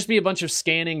 it would just be a bunch of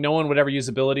scanning. No one would ever use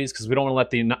abilities because we don't want to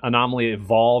let the anomaly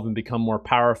evolve and become more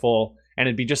powerful. And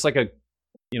it'd be just like a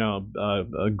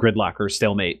gridlock or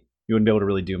stalemate. You wouldn't be able to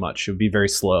really do much. It would be very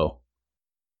slow.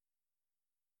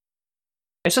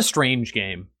 It's a strange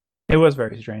game. It was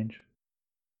very strange.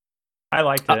 I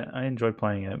liked it. I enjoyed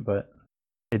playing it, but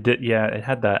it did. Yeah, it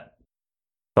had that.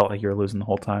 Felt like you were losing the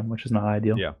whole time, which is not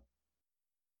ideal. Yeah.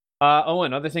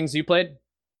 Owen, other things you played?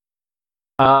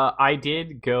 I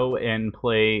did go and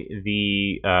play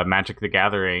the Magic the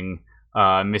Gathering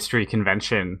mystery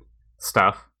convention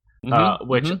stuff,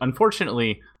 which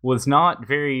unfortunately was not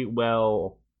very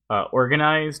well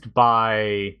organized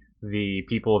by the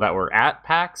people that were at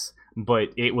PAX, but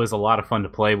it was a lot of fun to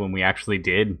play when we actually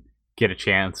did get a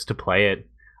chance to play it.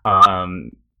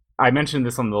 I mentioned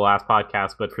this on the last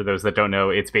podcast, but for those that don't know,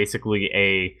 it's basically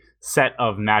a set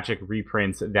of Magic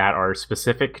reprints that are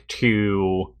specific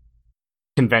to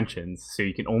conventions. So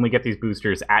you can only get these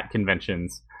boosters at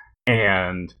conventions.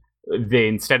 And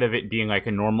instead of it being like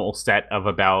a normal set of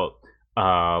about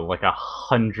like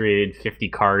 150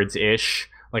 cards ish,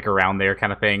 like around there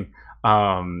kind of thing,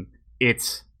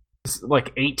 it's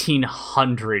like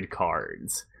 1,800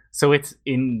 cards. So it's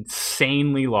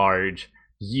insanely large.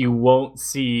 You won't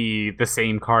see the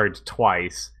same card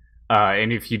twice.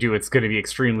 And if you do, it's going to be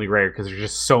extremely rare because there's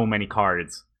just so many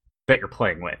cards that you're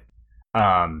playing with.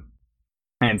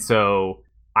 And so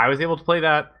I was able to play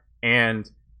that, and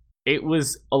it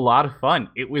was a lot of fun.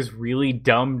 It was really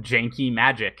dumb, janky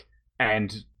Magic,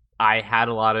 and I had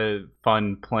a lot of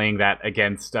fun playing that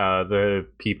against the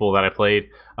people that I played.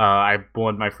 I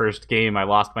won my first game, I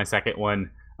lost my second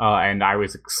one, and I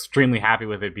was extremely happy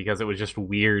with it because it was just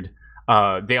weird.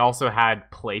 They also had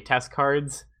playtest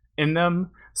cards in them,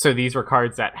 so these were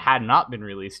cards that had not been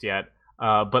released yet,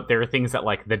 but there were things that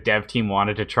like the dev team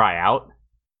wanted to try out.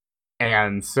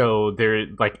 And so they're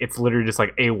like, it's literally just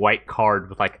like a white card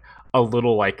with like a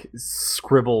little like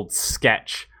scribbled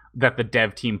sketch that the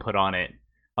dev team put on it.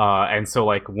 And so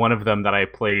like one of them that I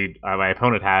played, my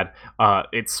opponent had,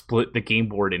 it split the game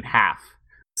board in half.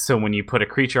 So when you put a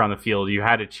creature on the field, you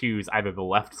had to choose either the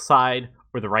left side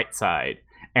or the right side,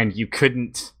 and you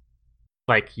couldn't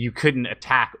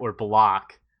attack or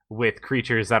block with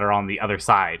creatures that are on the other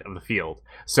side of the field.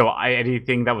 So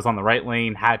anything that was on the right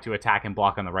lane had to attack and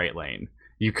block on the right lane.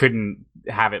 You couldn't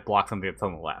have it block something that's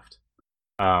on the left.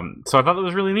 So I thought that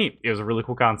was really neat. It was a really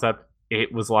cool concept.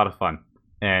 It was a lot of fun.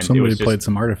 And somebody it was played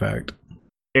some Artifact.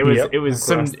 It was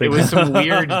some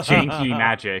weird janky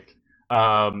Magic.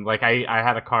 Like I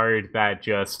had a card that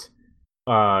just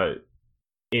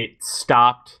it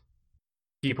stopped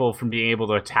people from being able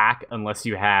to attack unless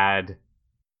you had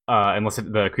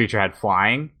the creature had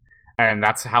flying. And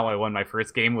that's how I won my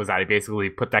first game, was I basically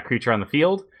put that creature on the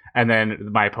field, and then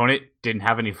my opponent didn't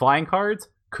have any flying cards,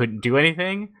 couldn't do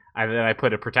anything, and then I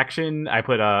put a protection. I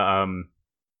put a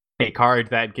card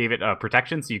that gave it a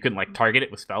protection, so you couldn't like target it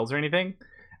with spells or anything.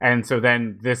 And so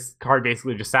then this card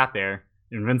basically just sat there,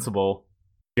 invincible,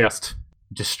 just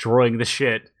destroying the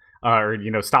shit, or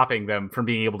stopping them from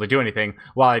being able to do anything,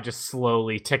 while I just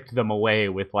slowly ticked them away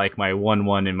with like my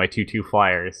 1/1 and my 2/2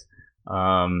 flyers.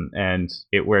 And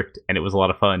it worked, and it was a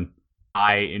lot of fun.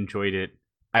 I enjoyed it.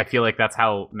 I feel like that's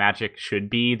how Magic should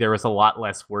be. There was a lot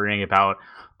less worrying about,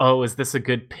 oh, is this a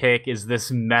good pick? Is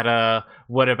this meta?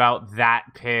 What about that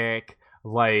pick?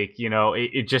 Like,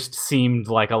 it just seemed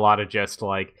like a lot of just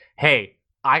like, hey,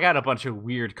 I got a bunch of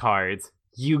weird cards.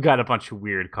 You got a bunch of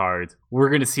weird cards. We're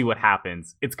going to see what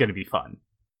happens. It's going to be fun.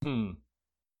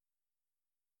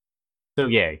 So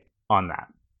yay on that.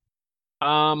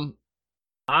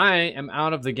 I am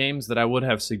out of the games that I would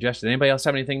have suggested. Anybody else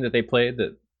have anything that they played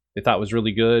that they thought was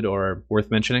really good or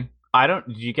worth mentioning?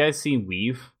 Did you guys see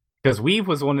Weave? Because Weave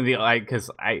was one of the,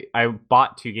 because I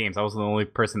bought 2 games. I was the only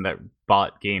person that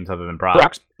bought games other than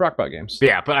Brock. Brock bought games.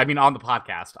 Yeah, but I mean on the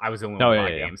podcast, I was the only one who bought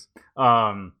games.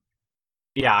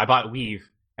 Yeah, I bought Weave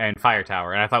and Fire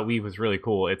Tower, and I thought Weave was really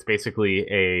cool. It's basically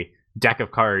a deck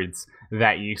of cards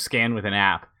that you scan with an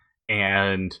app,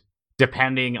 and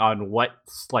depending on what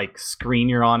like screen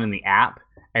you're on in the app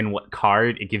and what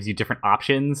card, it gives you different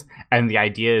options. And the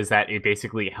idea is that it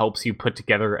basically helps you put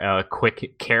together a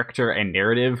quick character and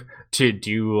narrative to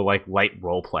do like light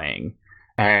role playing.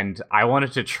 And I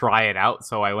wanted to try it out,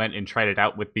 so I went and tried it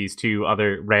out with these 2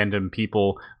 other random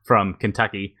people from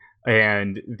Kentucky,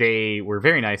 and they were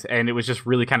very nice. And it was just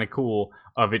really kind of cool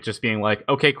of it just being like,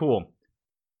 okay, cool,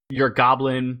 you're a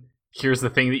goblin, here's the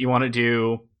thing that you want to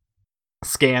do,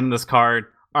 scan this card.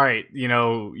 All right,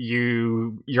 you're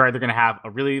either going to have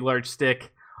a really large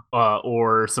stick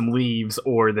or some leaves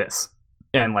or this.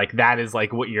 And like that is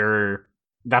like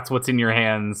that's what's in your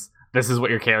hands. This is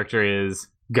what your character is.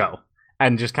 Go.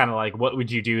 And just kind of like, what would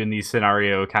you do in these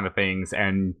scenario kind of things?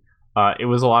 And it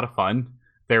was a lot of fun.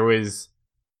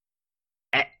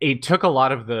 It took a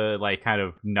lot of the like kind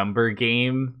of number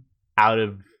game out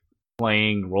of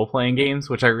playing role-playing games,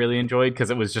 which I really enjoyed,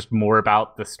 because it was just more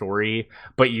about the story,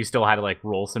 but you still had to like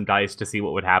roll some dice to see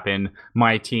what would happen.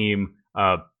 My team,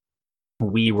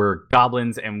 we were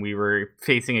goblins, and we were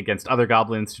facing against other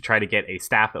goblins to try to get a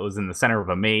staff that was in the center of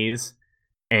a maze.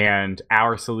 And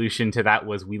our solution to that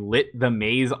was we lit the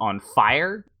maze on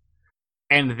fire,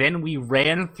 and then we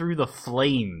ran through the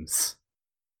flames.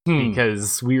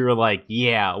 Because we were like,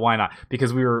 yeah, why not?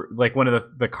 Because we were like, one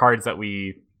of the cards that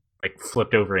we like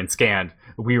flipped over and scanned,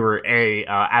 we were a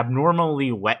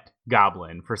abnormally wet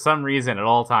goblin. For some reason, at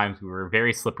all times, we were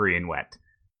very slippery and wet.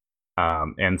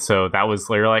 And so that was,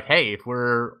 they were like, hey, if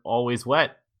we're always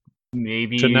wet,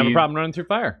 maybe shouldn't have a problem running through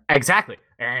fire. Exactly.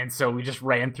 And so we just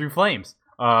ran through flames.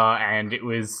 And it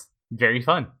was very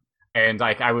fun. And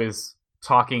like I was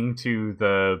talking to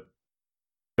the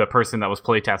person that was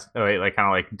playtest, like kind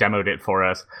of like demoed it for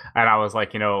us, and I was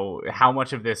like, how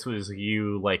much of this was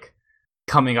you like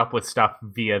coming up with stuff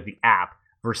via the app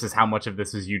versus how much of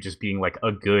this is you just being like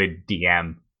a good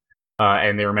DM?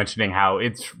 And they were mentioning how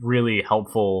it's really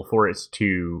helpful for it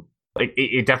to like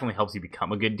it definitely helps you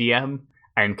become a good DM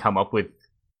and come up with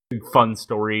fun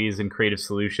stories and creative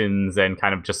solutions and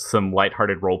kind of just some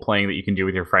lighthearted role playing that you can do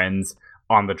with your friends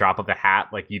on the drop of a hat.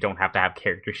 Like you don't have to have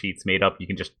character sheets made up; you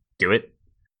can just do it.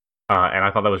 And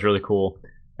I thought that was really cool.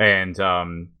 And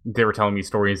they were telling me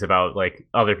stories about like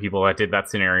other people that did that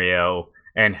scenario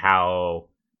and how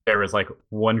there was like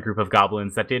one group of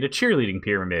goblins that did a cheerleading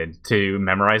pyramid to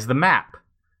memorize the map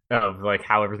of like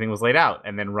how everything was laid out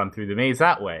and then run through the maze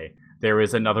that way. There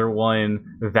was another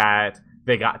one that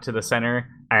they got to the center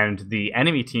and the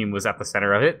enemy team was at the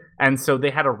center of it, and so they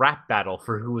had a rap battle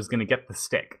for who was going to get the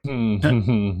stick. And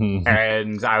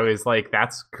I was like,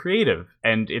 that's creative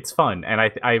and it's fun, and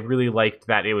I really liked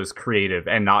that it was creative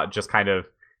and not just kind of,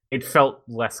 it felt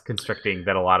less constricting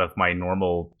than a lot of my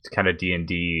normal kind of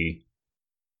D&D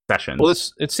sessions. Well,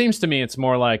 it seems to me it's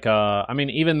more like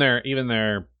even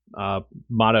their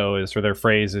motto is, or their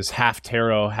phrase is, half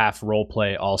tarot, half role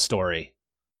play, all story.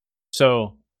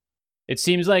 So it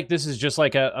seems like this is just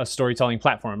like a storytelling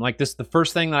platform. Like this, the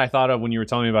first thing that I thought of when you were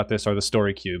telling me about this are the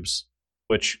story cubes,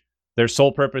 which their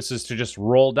sole purpose is to just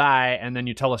roll die and then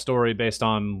you tell a story based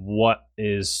on what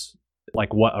is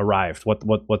like what arrived, what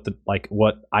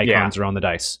icons are on the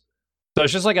dice. So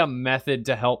it's just like a method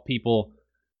to help people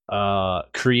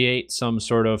create some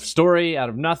sort of story out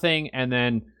of nothing, and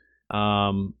then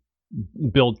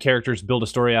build characters, build a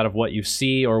story out of what you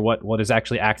see or what is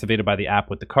actually activated by the app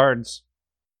with the cards.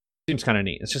 Seems kind of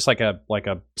neat. It's just like a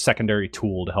secondary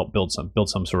tool to help build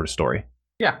some sort of story.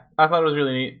 Yeah, I thought it was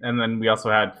really neat. And then we also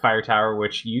had Fire Tower,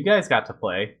 which you guys got to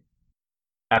play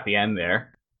at the end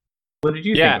there. What did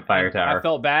you think of Fire Tower? I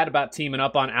felt bad about teaming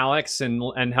up on Alex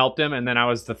and helped him, and then I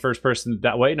was the first person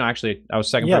that way. No, actually, I was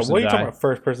second person to die. Yeah, what are you talking about?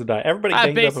 First person to die. Everybody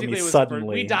ganged up on me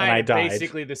suddenly, we died, and I died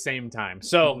basically the same time.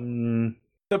 So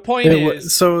the point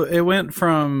is, so it went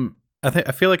from,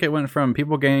 I feel like it went from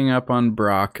people ganging up on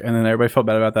Brock, and then everybody felt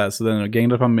bad about that. So then it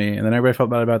ganged up on me, and then everybody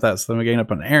felt bad about that. So then we ganged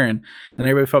up on Aaron, and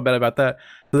everybody felt bad about that.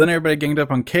 So then everybody ganged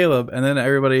up on Caleb, and then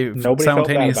everybody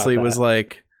simultaneously was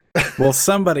like, well,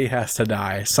 somebody has to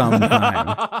die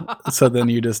sometime. So then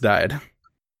you just died.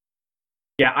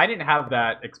 Yeah, I didn't have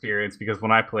that experience because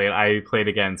when I played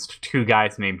against two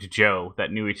guys named Joe that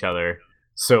knew each other.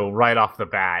 So right off the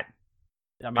bat,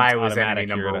 I was enemy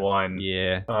number one.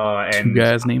 Yeah. And two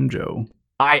guys named Joe.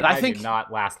 I did not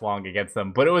last long against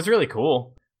them, but it was really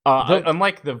cool.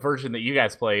 Unlike the version that you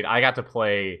guys played, I got to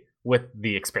play with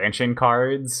the expansion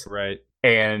cards. Right.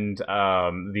 And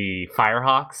the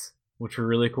Firehawks, which were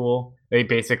really cool. They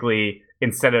basically,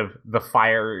 instead of the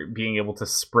fire being able to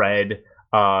spread,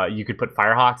 you could put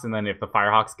Firehawks, and then if the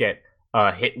Firehawks get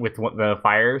hit with the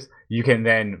fires, you can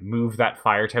then move that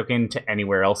fire token to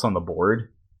anywhere else on the board.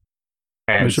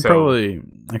 And we should probably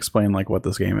explain like what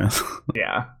this game is.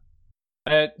 Yeah.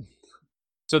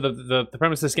 So the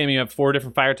premise of this game, you have 4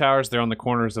 different fire towers. They're on the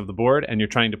corners of the board, and you're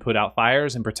trying to put out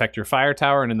fires and protect your fire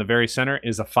tower. And in the very center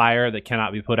is a fire that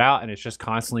cannot be put out, and it's just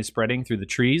constantly spreading through the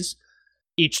trees.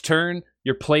 Each turn,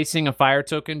 you're placing a fire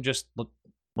token just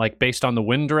like based on the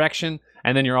wind direction,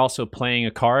 and then you're also playing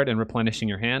a card and replenishing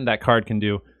your hand. That card can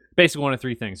do basically one of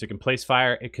 3 things. It can place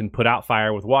fire, it can put out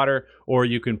fire with water, or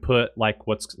you can put like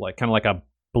what's like kind of like a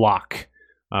block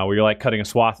where you're like cutting a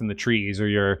swath in the trees, or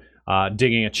you're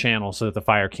digging a channel so that the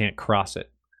fire can't cross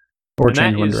it. Or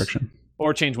change wind direction.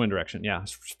 Or change wind direction, yeah. I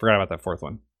forgot about that 4th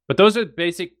one. But those are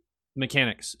basic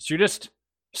mechanics. So you're just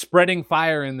spreading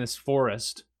fire in this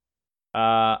forest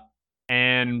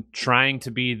and trying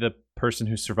to be the person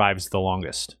who survives the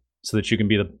longest so that you can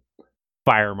be the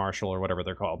fire marshal or whatever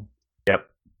they're called. Yep.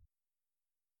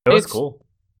 It was cool.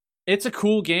 It's a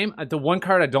cool game. The one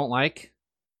card I don't like,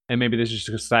 and maybe this is just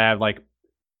because I have like,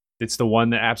 it's the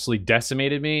one that absolutely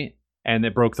decimated me and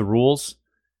that broke the rules,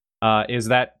 is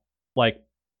that like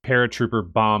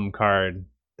paratrooper bomb card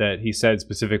that he said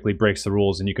specifically breaks the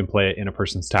rules and you can play it in a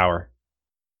person's tower.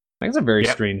 I think it's a very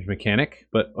strange mechanic,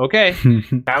 but okay.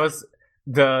 That was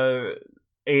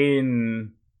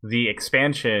in the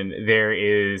expansion, there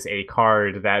is a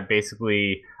card that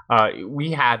basically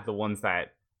we had the ones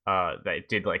that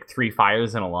did like 3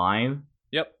 fires in a line.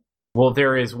 Yep. Well,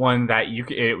 there is one that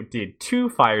it did 2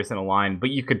 fires in a line, but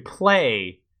you could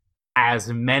play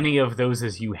as many of those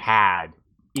as you had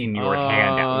in your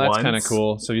hand at once. That's kind of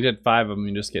cool. So you did 5 of them,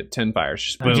 you just get 10 fires.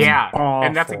 Just boom. Yeah, Awful.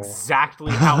 and that's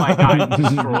exactly how I got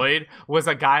destroyed. Was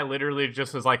a guy literally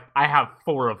just was like, I have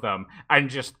 4 of them, and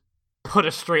just put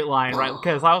a straight line right,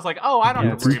 because I was like, oh, I don't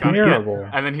have to worry about it. terrible.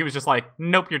 And then he was just like,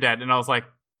 nope, you're dead. And I was like,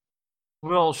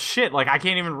 well, shit, like I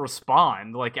can't even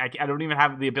respond. Like I don't even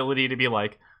have the ability to be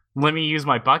like, let me use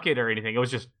my bucket or anything. It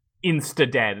was just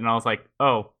insta dead, and I was like,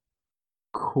 oh,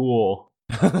 cool.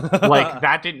 Like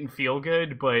that didn't feel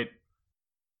good, but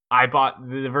I bought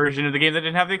the version of the game that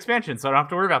didn't have the expansion, so I don't have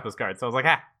to worry about those cards. So I was like,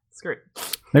 screw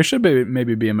it. There should be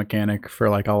maybe be a mechanic for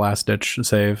like a last ditch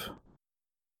save,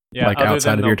 Yeah, like other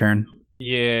outside than of your turn.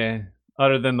 Yeah,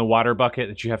 other than the water bucket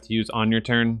that you have to use on your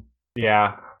turn.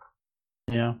 Yeah.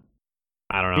 Yeah.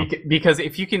 I don't know. Because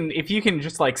if you can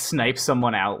just like snipe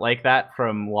someone out like that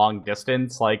from long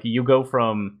distance, like you go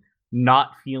from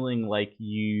not feeling like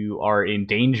you are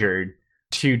endangered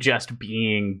to just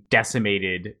being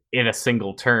decimated in a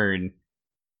single turn,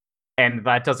 and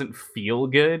that doesn't feel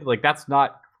good. Like that's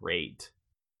not great.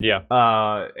 Yeah.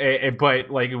 But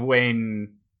like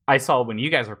when I saw when you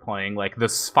guys were playing, like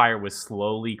this fire was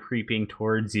slowly creeping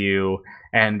towards you,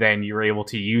 and then you were able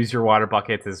to use your water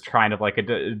buckets as kind of like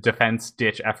a defense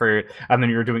ditch effort, and then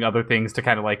you were doing other things to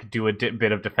kind of like do a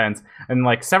bit of defense. And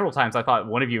like several times I thought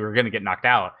one of you were going to get knocked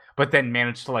out, but then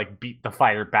managed to like beat the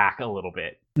fire back a little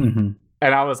bit. Mm-hmm.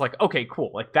 And I was like, okay,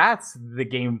 cool. Like that's the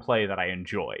gameplay that I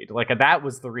enjoyed. Like that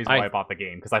was the reason why I bought the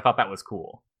game, because I thought that was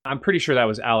cool. I'm pretty sure that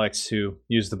was Alex who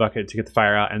used the bucket to get the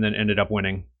fire out and then ended up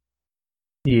winning.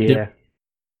 Yeah. Yep.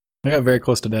 I got very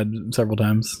close to dead several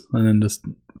times and then just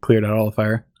cleared out all the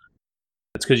fire.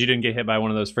 It's because you didn't get hit by one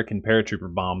of those freaking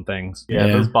paratrooper bomb things. Yeah,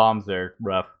 Yeah. those bombs are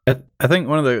rough. I think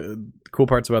one of the cool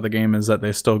parts about the game is that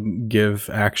they still give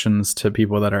actions to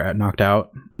people that are knocked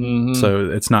out. Mm-hmm. So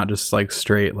it's not just like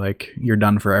straight, like you're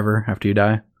done forever after you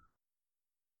die.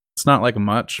 It's not like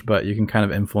much, but you can kind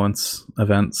of influence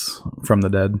events from the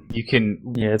dead. You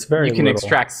can It's very you can little.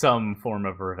 extract some form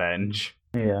of revenge.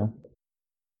 Yeah.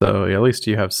 So yeah, at least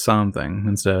you have something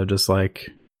instead of just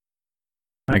like,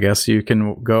 I guess you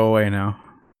can go away now.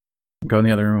 Go in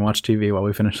the other room and watch TV while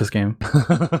we finish this game.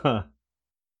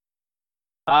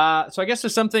 So I guess to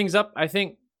sum things up, I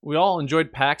think we all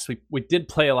enjoyed PAX. We did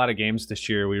play a lot of games this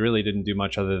year. We really didn't do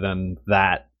much other than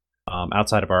that,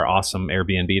 outside of our awesome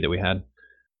Airbnb that we had.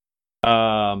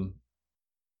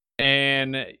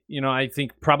 And I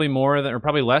think probably more than, or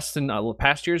probably less than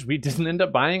past years, we didn't end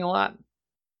up buying a lot.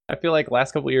 I feel like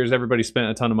last couple of years everybody spent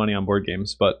a ton of money on board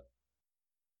games, but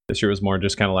this year was more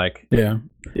just kind of like, Yeah.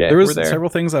 There was several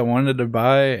things I wanted to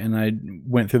buy, and I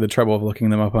went through the trouble of looking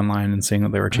them up online and seeing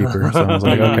that they were cheaper. So I was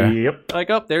like, okay. Yep. like,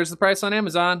 oh, there's the price on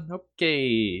Amazon.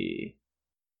 Okay.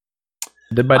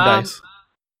 Did buy dice.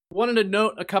 Wanted to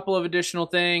note a couple of additional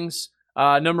things.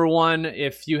 Number one,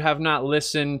 if you have not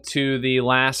listened to the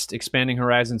last Expanding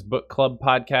Horizons Book Club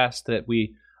podcast that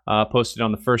we posted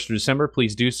on the 1st of December,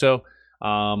 please do so.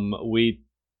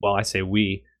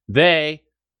 They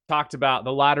talked about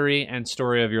the lottery and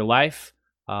story of your life.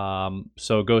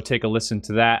 So go take a listen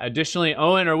to that. Additionally,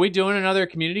 Owen, are we doing another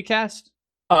community cast?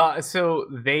 So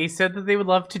they said that they would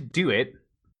love to do it.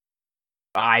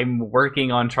 I'm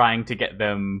working on trying to get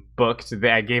them booked.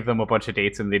 I gave them a bunch of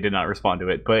dates and they did not respond to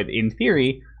it. But in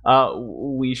theory,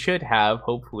 we should have,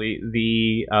 hopefully,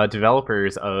 the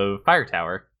developers of Fire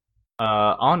Tower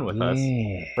on with us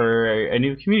for a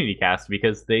new community cast,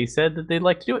 because they said that they'd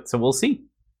like to do it. So we'll see.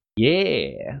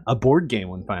 Yeah. A board game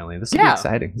one, finally. This will be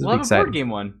exciting. We'll have a board game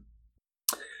one.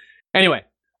 Anyway.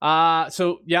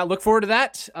 Look forward to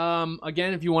that.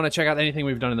 Again, if you want to check out anything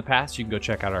we've done in the past, you can go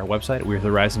check out our website at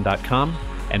wearethehorizon.com,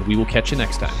 and we will catch you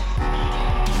next time.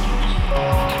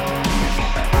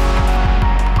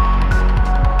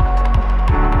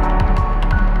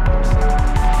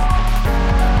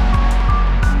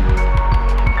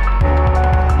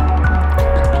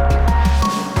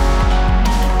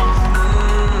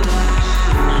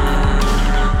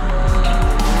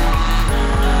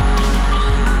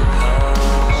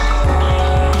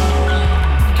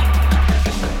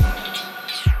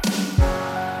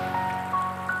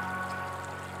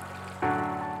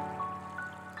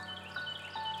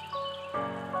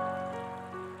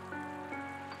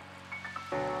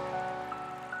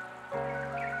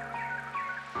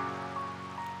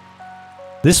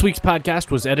 This week's podcast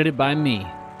was edited by me,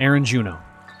 Aaron Juno.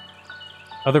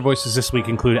 Other voices this week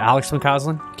include Alex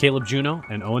McCausland, Caleb Juno,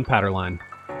 and Owen Patterline.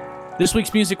 This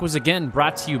week's music was again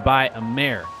brought to you by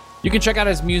Amer. You can check out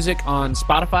his music on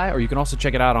Spotify, or you can also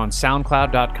check it out on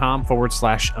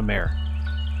soundcloud.com/Amer.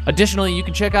 Additionally, you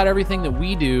can check out everything that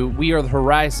we do, We Are the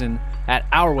Horizon, at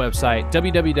our website,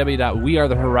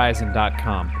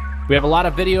 www.wearethehorizon.com. We have a lot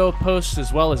of video posts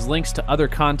as well as links to other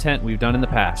content we've done in the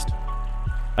past.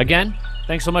 Again,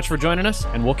 thanks so much for joining us,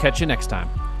 and we'll catch you next time.